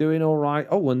 We're doing all right.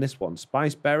 Oh, and this one,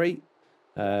 spice berry.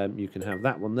 You can have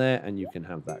that one there, and you can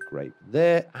have that grape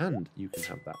there, and you can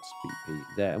have that sweet pea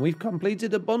there. And we've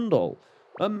completed a bundle.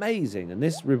 Amazing. And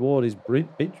this reward is bridge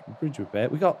repair.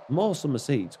 We got more summer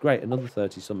seeds. Great. Another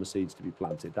 30 summer seeds to be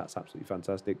planted. That's absolutely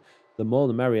fantastic. The more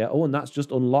the merrier. Oh, and that's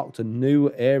just unlocked a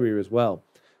new area as well.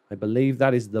 I believe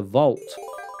that is the vault.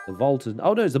 The vault is...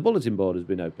 Oh, no, it's the bulletin board has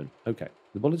been opened. Okay.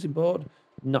 The bulletin board.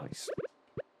 Nice.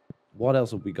 What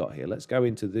else have we got here? Let's go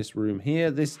into this room here.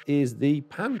 This is the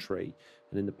pantry.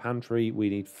 And in the pantry, we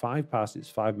need 5 parsnips,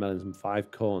 5 melons, and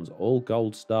 5 corns. All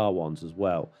gold star ones as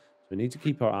well. We need to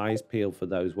keep our eyes peeled for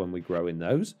those when we grow in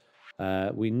those.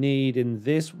 We need in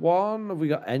this one, have we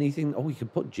got anything? Oh, we can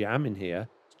put jam in here.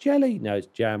 It's jelly. No, it's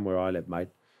jam where I live, mate.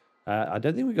 I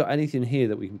don't think we've got anything here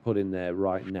that we can put in there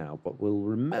right now, but we'll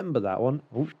remember that one.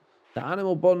 Oh, the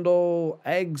animal bundle,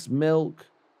 eggs, milk,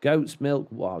 goat's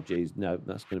milk. Wow, geez, no,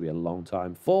 that's going to be a long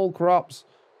time. Fall crops.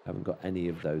 Haven't got any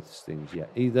of those things yet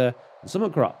either. And summer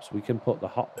crops, we can put the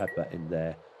hot pepper in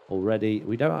there already.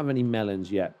 We don't have any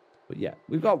melons yet. But yeah,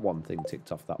 we've got one thing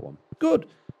ticked off that one. Good.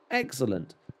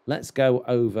 Excellent. Let's go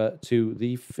over to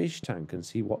the fish tank and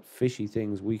see what fishy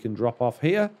things we can drop off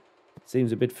here.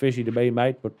 Seems a bit fishy to me,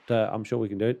 mate, but I'm sure we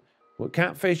can do it. Well,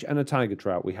 catfish and a tiger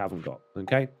trout we haven't got.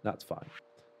 Okay, that's fine.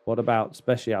 What about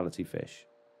speciality fish?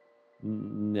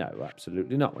 No,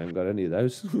 absolutely not. We haven't got any of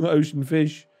those. Ocean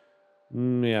fish.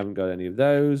 We haven't got any of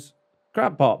those.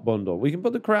 Crab pot bundle. We can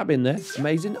put the crab in there.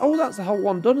 Amazing. Oh, that's the whole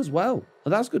one done as well. Oh,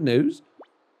 that's good news.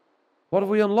 What have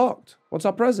we unlocked? What's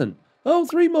our present? Oh,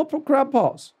 3 more crab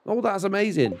pots. Oh, that's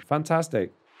amazing.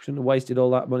 Fantastic. Shouldn't have wasted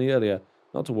all that money earlier.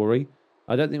 Not to worry.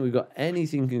 I don't think we've got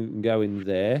anything can go in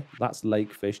there. That's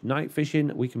lake fish. Night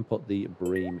fishing, we can put the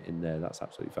bream in there. That's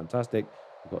absolutely fantastic.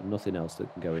 We've got nothing else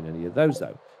that can go in any of those,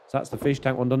 though. So that's the fish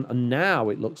tank one done. And now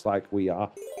it looks like we are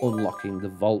unlocking the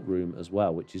vault room as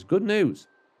well, which is good news.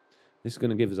 This is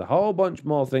going to give us a whole bunch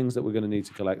more things that we're going to need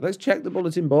to collect. Let's check the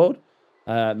bulletin board.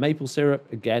 Maple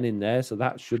syrup again in there, so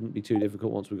that shouldn't be too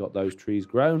difficult once we've got those trees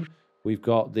grown. We've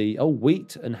got the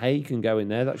wheat and hay can go in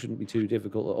there. That shouldn't be too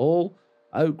difficult at all.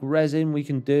 Oak resin we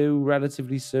can do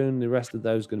relatively soon. The rest of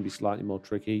those are going to be slightly more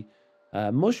tricky.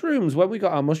 Mushrooms, when we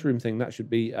got our mushroom thing, that should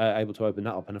be able to open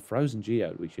that up. And a frozen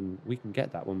geode, we can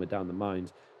get that when we're down the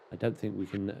mines. I don't think we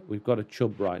can. We've got a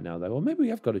chub right now though, or maybe we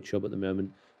have got a chub at the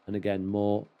moment. And again,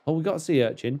 more. Oh, we got a sea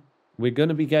urchin. We're going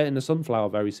to be getting a sunflower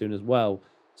very soon as well.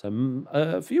 So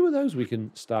a few of those we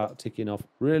can start ticking off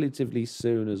relatively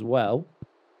soon as well.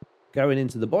 Going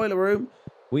into the boiler room,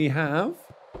 we have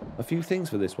a few things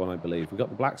for this one, I believe. We've got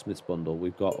the blacksmith's bundle.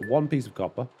 We've got 1 piece of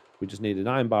copper. We just need an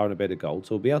iron bar and a bit of gold.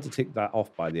 So we'll be able to tick that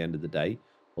off by the end of the day.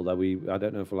 Although I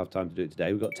don't know if we'll have time to do it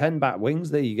today. We've got 10 bat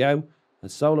wings. There you go. And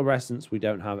solar essence we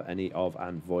don't have any of.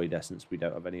 And void essence we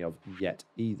don't have any of yet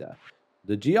either.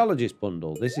 The geologist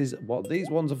bundle. This is what these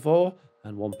ones are for.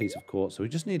 And 1 piece of quartz. So we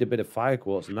just need a bit of fire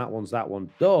quartz. And that one's that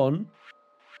one done.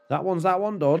 That one's that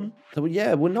one done. So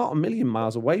yeah, we're not a million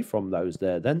miles away from those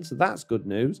there then. So that's good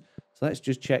news. So let's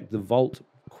just check the vault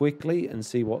quickly and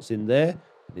see what's in there.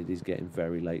 And it is getting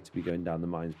very late to be going down the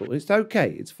mines. But it's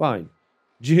okay. It's fine.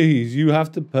 Jeez, you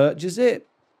have to purchase it.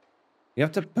 You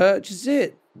have to purchase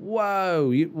it.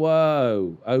 Whoa.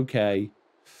 Whoa. Okay.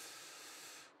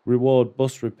 Reward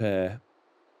bus repair.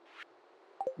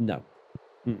 No.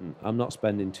 I'm not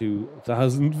spending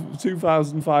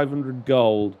 2,500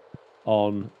 gold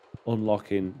on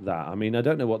unlocking that. I mean, I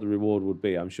don't know what the reward would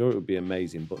be. I'm sure it would be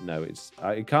amazing, but no,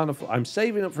 I can't afford. I'm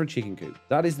saving up for a chicken coop.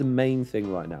 That is the main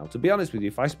thing right now. To be honest with you,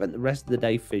 if I spent the rest of the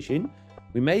day fishing,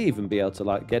 we may even be able to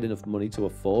like get enough money to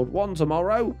afford one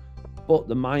tomorrow. But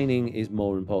the mining is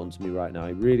more important to me right now.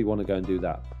 I really want to go and do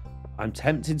that. I'm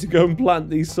tempted to go and plant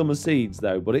these summer seeds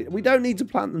though, but we don't need to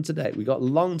plant them today. We've got a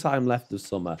long time left of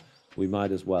summer. we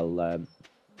might as well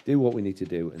do what we need to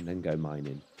do and then go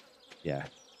mining. Yeah.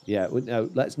 Yeah, no,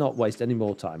 let's not waste any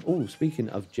more time. Oh, speaking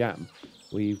of jam,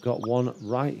 we've got one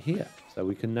right here. So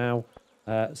we can now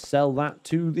sell that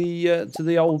to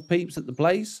the old peeps at the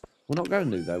place. We're not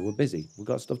going to, though. We're busy. We've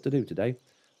got stuff to do today.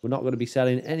 We're not going to be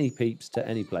selling any peeps to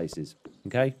any places.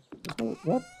 Okay?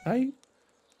 What? Hey?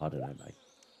 I don't know, mate.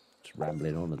 Just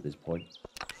rambling on at this point.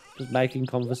 Just making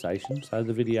conversation, so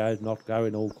the video's not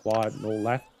going all quiet and all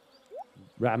that.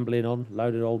 Rambling on,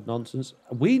 loaded old nonsense.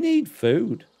 We need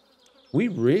food. We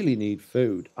really need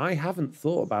food. I haven't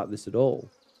thought about this at all.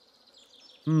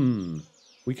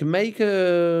 We can make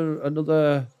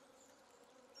another...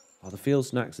 Oh, the field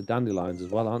snacks are dandelions as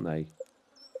well, aren't they?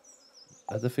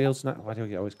 Are the field snacks... Why do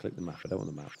I always click the map? I don't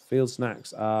want the map. Field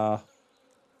snacks are...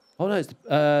 Oh, no, it's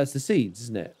the seeds,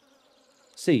 isn't it?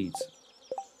 Seeds.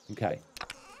 Okay.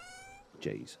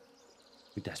 Jeez.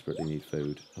 We desperately need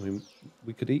food. I mean,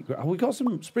 we could eat... Oh, we got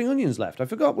some spring onions left. I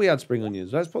forgot we had spring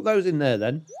onions. Let's put those in there,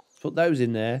 then. Put those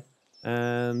in there.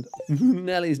 And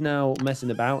Nellie's now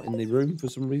messing about in the room for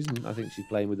some reason. I think she's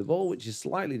playing with the ball, which is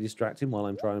slightly distracting while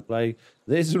I'm trying to play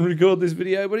this and record this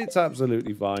video, but it's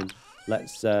absolutely fine.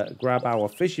 Let's grab our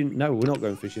fishing... No, we're not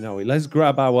going fishing, are we? Let's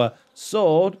grab our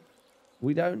sword.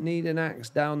 We don't need an axe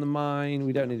down the mine.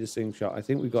 We don't need a slingshot. I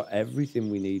think we've got everything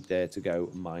we need there to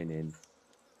go mining.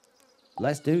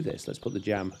 Let's do this. Let's put the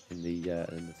jam in the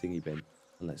thingy bin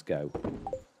and let's go.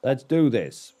 Let's do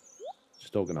this.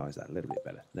 Just organise that a little bit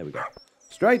better. There we go.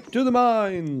 Straight to the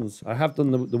mines. I have done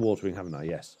the watering, haven't I?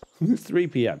 Yes. It's 3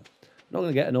 p.m. Not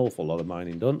going to get an awful lot of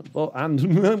mining done,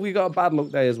 and we got a bad luck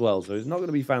day as well, so it's not going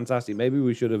to be fantastic. Maybe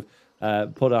we should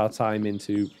have put our time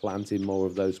into planting more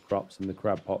of those crops in the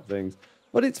crab pot things,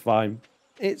 but it's fine.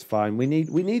 It's fine. We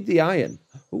need the iron.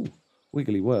 Ooh,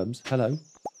 wiggly worms. Hello.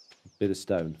 Bit of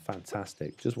stone.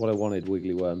 Fantastic. Just what I wanted,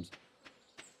 wiggly worms.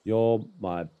 You're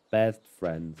my best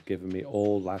friend, giving me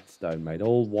all that stone, mate.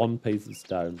 All one piece of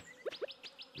stone.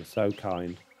 You're so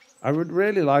kind. I would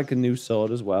really like a new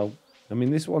sword as well. I mean,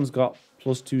 this one's got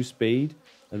 +2 speed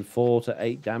and 4 to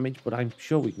 8 damage, but I'm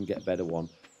sure we can get a better one.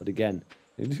 But again,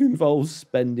 it involves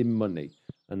spending money.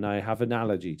 And I have an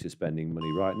allergy to spending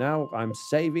money right now. I'm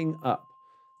saving up.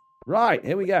 Right,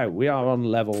 here we go. We are on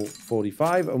level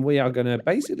 45, and we are going to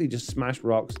basically just smash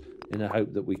rocks in the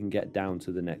hope that we can get down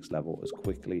to the next level as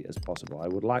quickly as possible. I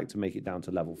would like to make it down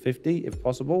to level 50 if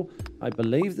possible. I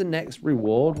believe the next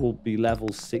reward will be level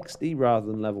 60 rather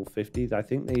than level 50. I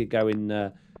think they go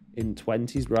in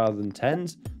 20s rather than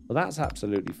 10s. Well, that's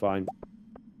absolutely fine.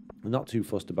 I'm not too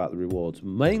fussed about the rewards.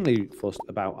 Mainly fussed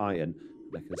about iron.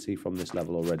 I can see from this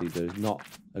level already there's not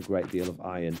a great deal of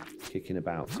iron kicking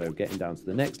about. So getting down to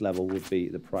the next level would be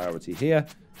the priority here,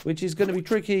 which is going to be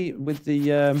tricky with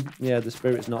the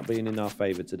spirits not being in our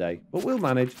favour today. But we'll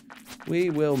manage. We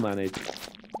will manage.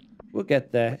 We'll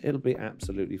get there. It'll be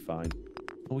absolutely fine.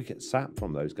 Oh, we get sap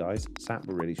from those guys. Sap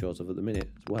we're really short of at the minute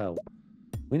as well.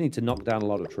 We need to knock down a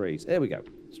lot of trees. There we go.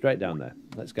 Straight down there.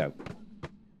 Let's go.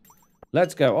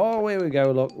 Let's go. Oh, here we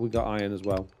go. Look, we got iron as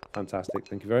well. Fantastic.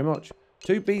 Thank you very much.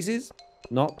 2 pieces.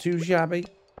 Not too shabby.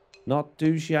 Not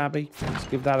too shabby. Let's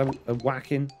give that a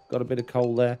whacking. Got a bit of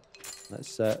coal there.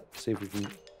 Let's see if we can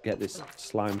get this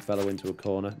slime fellow into a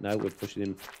corner. No, we're pushing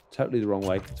him totally the wrong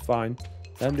way. It's fine.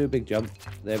 Don't do a big jump.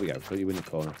 There we go. Put you in the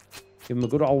corner. Give him a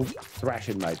good old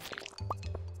thrashing, mate.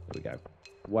 There we go.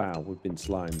 Wow, we've been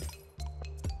slimed.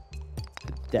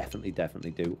 Definitely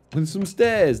do. With some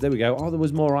stairs. There we go. Oh, there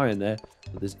was more iron there.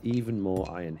 But there's even more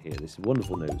iron here. This is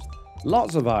wonderful news.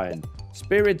 Lots of iron.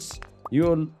 Spirits,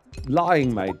 you're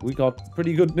lying, mate. We got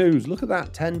pretty good news. Look at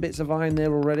that. 10 bits of iron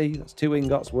there already. That's 2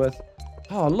 ingots worth.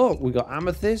 Oh, look. We got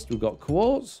amethyst. We got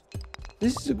quartz.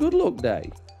 This is a good luck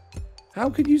day. How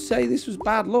could you say this was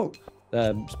bad luck,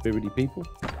 spirity people?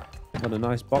 Got a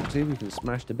nice box here. We can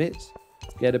smash to bits.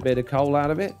 Get a bit of coal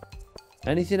out of it.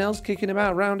 Anything else kicking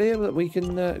about around here that we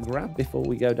can grab before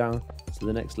we go down to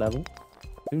the next level?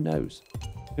 Who knows?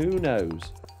 Who knows?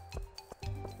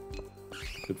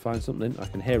 Could find something. I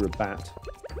can hear a bat.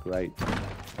 Great.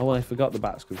 Oh, I forgot the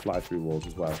bats can fly through walls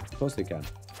as well. Of course they can.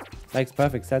 Makes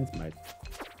perfect sense, mate.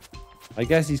 I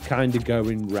guess he's kind of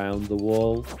going round the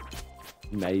wall.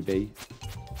 Maybe.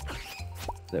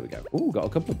 There we go. Ooh, got a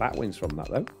couple of bat wings from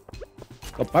that, though.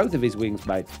 Got both of his wings,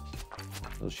 mate.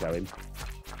 I'll show him.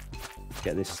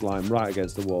 Get this slime right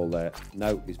against the wall there.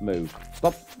 No, he's moved.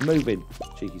 Stop moving,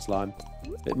 cheeky slime.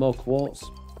 Bit more quartz.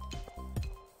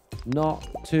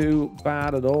 Not too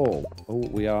bad at all.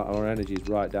 Oh, our energy's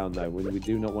right down though. We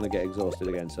do not want to get exhausted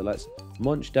again. So let's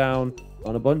munch down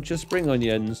on a bunch of spring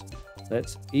onions.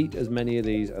 Let's eat as many of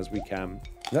these as we can.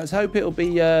 Let's hope it'll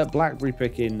be blackberry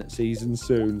picking season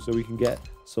soon so we can get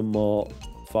some more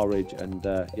forage and,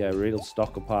 yeah, real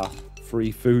stock up our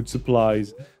free food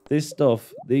supplies. This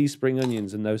stuff, these spring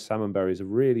onions and those salmon berries have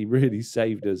really, really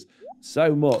saved us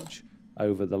so much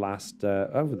over the last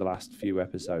few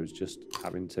episodes, just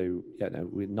having to, you know,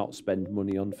 we not spend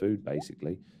money on food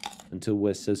basically until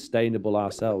we're sustainable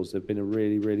ourselves. They've been a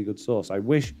really, really good source. I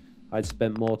wish I'd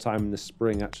spent more time in the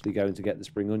spring actually going to get the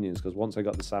spring onions, because once I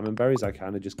got the salmon berries, I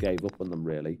kind of just gave up on them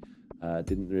really.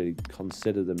 Didn't really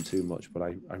consider them too much, but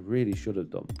I really should have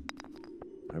done.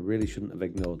 I really shouldn't have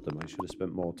ignored them. I should have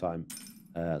spent more time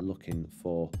looking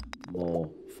for more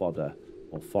fodder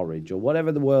or forage or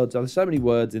whatever the words are. There's so many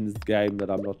words in this game that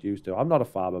I'm not used to. I'm not a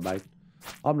farmer, mate.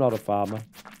 I'm not a farmer.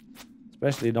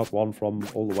 Especially not one from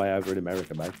all the way over in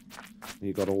America, mate.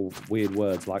 You've got all weird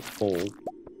words like fall,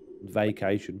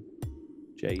 vacation.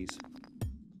 Jeez.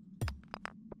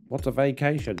 What's a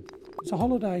vacation? It's a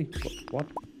holiday. What?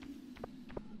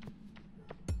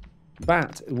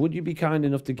 Bat, would you be kind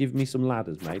enough to give me some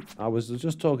ladders, mate? I was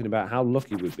just talking about how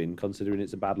lucky we've been, considering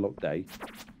it's a bad luck day.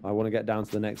 I want to get down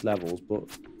to the next levels, but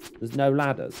there's no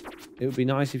ladders. It would be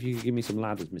nice if you could give me some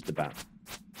ladders, Mr. Bat.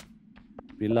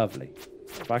 It'd be lovely.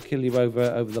 If I kill you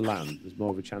over the land, there's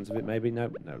more of a chance of it, maybe?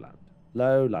 No, no land.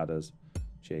 Low ladders.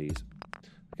 Jeez.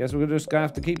 I guess we're just going to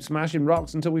have to keep smashing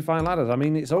rocks until we find ladders. I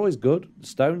mean, it's always good.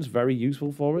 Stone's very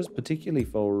useful for us, particularly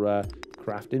for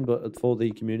crafting, but for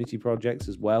the community projects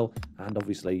as well. And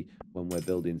obviously, when we're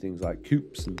building things like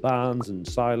coops and barns and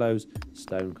silos,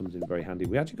 stone comes in very handy.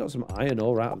 We actually got some iron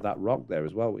ore out of that rock there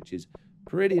as well, which is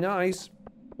pretty nice.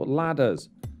 But ladders.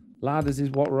 Ladders is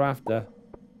what we're after.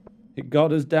 It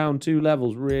got us down 2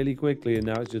 levels really quickly, and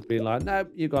now it's just been like, nope,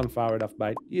 you've gone far enough,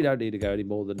 mate. You don't need to go any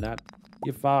more than that.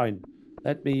 You're fine.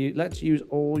 Let's use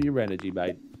all your energy,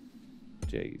 mate.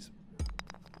 Jeez.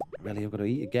 Really, I've got to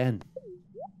eat again.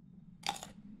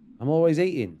 I'm always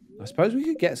eating. I suppose we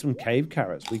could get some cave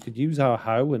carrots. We could use our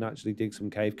hoe and actually dig some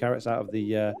cave carrots out of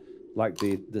the, like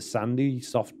the sandy,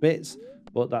 soft bits.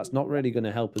 But that's not really going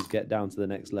to help us get down to the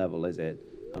next level, is it?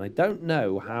 And I don't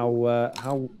know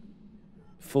how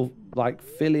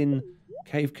filling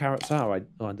cave carrots are.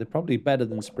 They're probably better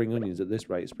than spring onions at this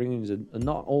rate. Spring onions are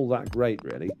not all that great,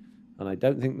 really. And I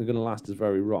don't think they're going to last us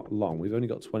very long. We've only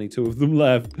got 22 of them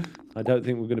left. I don't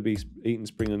think we're going to be eating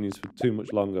spring onions for too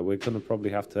much longer. We're going to probably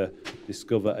have to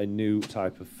discover a new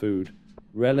type of food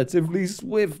relatively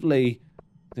swiftly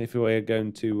if we're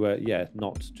going to, yeah,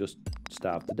 not just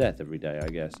starve to death every day, I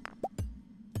guess.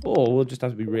 Or we'll just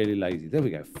have to be really lazy. There we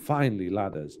go. Finally,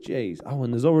 ladders. Jeez. Oh,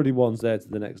 and there's already ones there to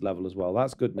the next level as well.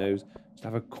 That's good news. Just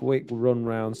have a quick run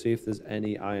round, see if there's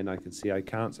any iron I can see. I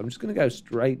can't. So I'm just going to go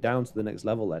straight down to the next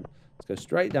level then. Let's go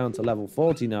straight down to level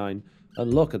 49.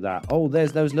 And look at that. Oh,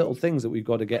 there's those little things that we've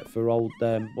got to get for old,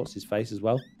 what's his face as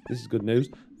well. This is good news.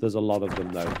 There's a lot of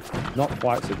them, though. Not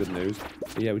quite so good news.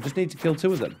 But yeah, we just need to kill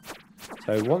 2 of them.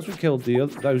 So once we killed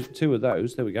those 2 of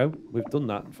those, there we go. We've done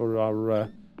that for our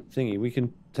thingy. We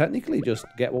can technically just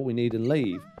get what we need and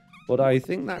leave. But I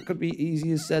think that could be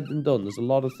easier said than done. There's a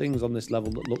lot of things on this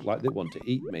level that look like they want to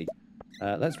eat me.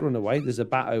 Let's run away. There's a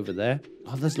bat over there.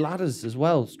 Oh, there's ladders as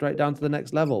well. Straight down to the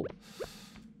next level.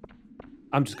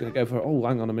 I'm just going to go for... Oh,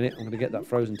 hang on a minute. I'm going to get that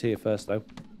frozen tear first, though.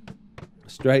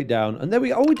 Straight down. And there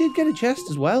we... Oh, we did get a chest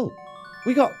as well.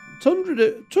 We got tundra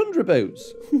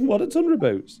boots. What are tundra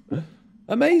boots?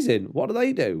 Amazing. What do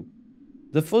they do?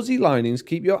 The fuzzy linings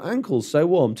keep your ankles so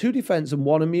warm. 2 defense and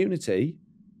 1 immunity.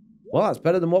 Well, that's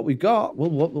better than what we've got.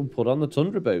 We'll put on the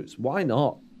tundra boots. Why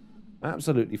not?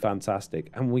 Absolutely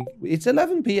fantastic. And it's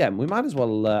 11 PM. We might as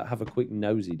well have a quick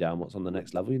nosy down what's on the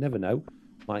next level. You never know.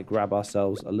 Might grab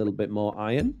ourselves a little bit more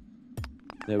iron.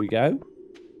 There we go.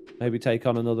 Maybe take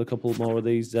on another couple more of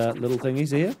these little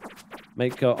thingies here.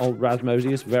 Make old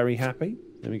Rasmosius very happy.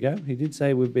 There we go. He did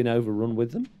say we've been overrun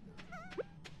with them.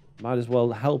 Might as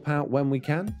well help out when we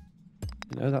can.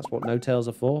 You know, that's what no-tails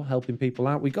are for, helping people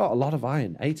out. We got a lot of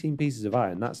iron, 18 pieces of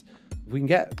iron. That's, if we can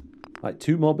get like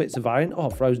 2 more bits of iron. Oh,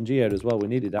 frozen geode as well. We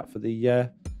needed that for the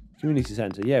community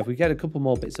centre. Yeah, if we get a couple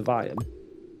more bits of iron,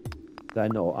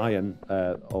 then, or iron,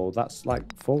 or that's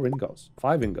like 4 ingots,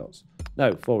 5 ingots.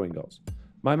 No, 4 ingots.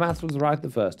 My math was right the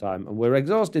first time, and we're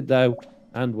exhausted though,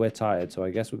 and we're tired, so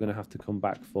I guess we're going to have to come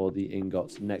back for the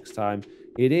ingots next time.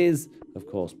 It is, of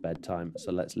course, bedtime,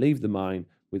 so let's leave the mine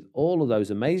with all of those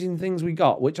amazing things we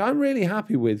got, which I'm really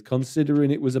happy with,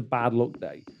 considering it was a bad luck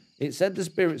day. It said the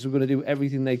spirits were going to do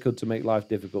everything they could to make life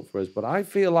difficult for us, but I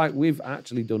feel like we've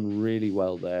actually done really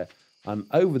well there. I'm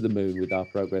over the moon with our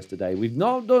progress today. We've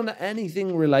not done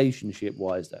anything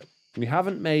relationship-wise, though. We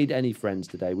haven't made any friends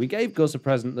today. We gave Gus a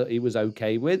present that he was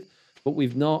okay with, but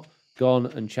we've not gone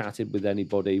and chatted with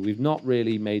anybody. We've not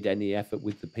really made any effort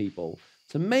with the people.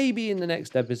 So maybe in the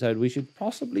next episode, we should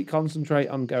possibly concentrate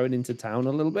on going into town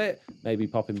a little bit. Maybe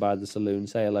popping by the saloon,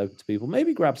 say hello to people.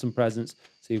 Maybe grab some presents.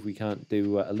 See if we can't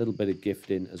do a little bit of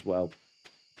gifting as well.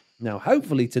 Now,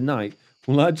 hopefully tonight,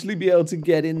 we'll actually be able to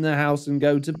get in the house and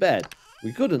go to bed.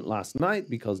 We couldn't last night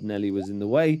because Nelly was in the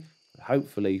way.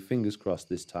 Hopefully, fingers crossed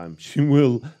this time, she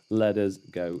will let us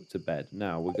go to bed.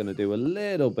 Now, we're going to do a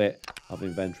little bit of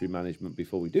inventory management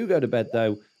before we do go to bed,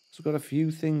 though. So we've got a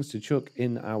few things to chuck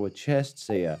in our chests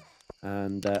here.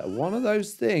 And one of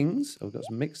those things, we've got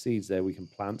some mixed seeds there we can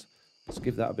plant. Let's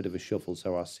give that a bit of a shuffle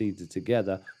so our seeds are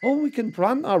together. Oh, we can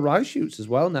plant our rice shoots as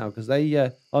well now because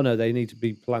they, oh no, they need to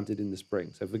be planted in the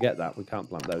spring. So forget that. We can't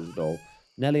plant those at all.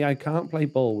 Nelly, I can't play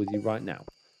ball with you right now.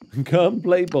 I can't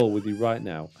play ball with you right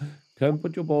now. Come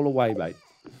put your ball away, mate.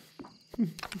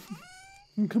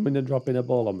 Come in and drop in a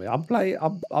ball on me. I'm playing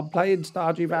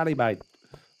Stardew Valley, mate.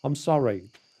 I'm sorry.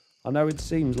 I know it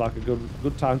seems like a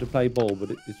good time to play ball, but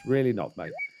it's really not,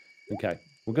 mate. Okay,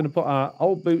 we're going to put our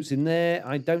old boots in there.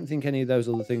 I don't think any of those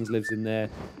other things lives in there.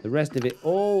 The rest of it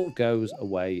all goes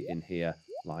away in here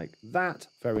like that.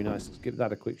 Very nice. Let's give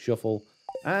that a quick shuffle.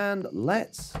 And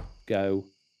let's go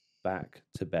back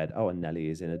to bed. Oh, and Nelly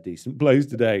is in a decent place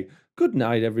today. Good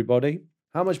night, everybody.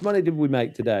 How much money did we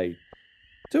make today?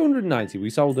 290. We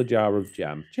sold a jar of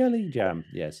jam. Jelly jam.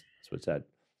 Yes, that's what it said.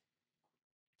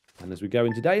 And as we go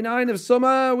into day 9 of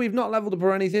summer, we've not leveled up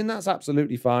or anything. That's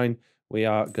absolutely fine. We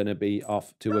are going to be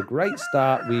off to a great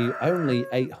start. We only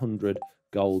 800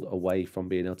 gold away from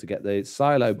being able to get the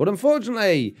silo. But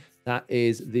unfortunately, that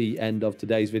is the end of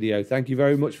today's video. Thank you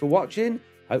very much for watching.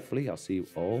 Hopefully, I'll see you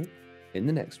all in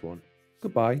the next one.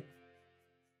 Goodbye.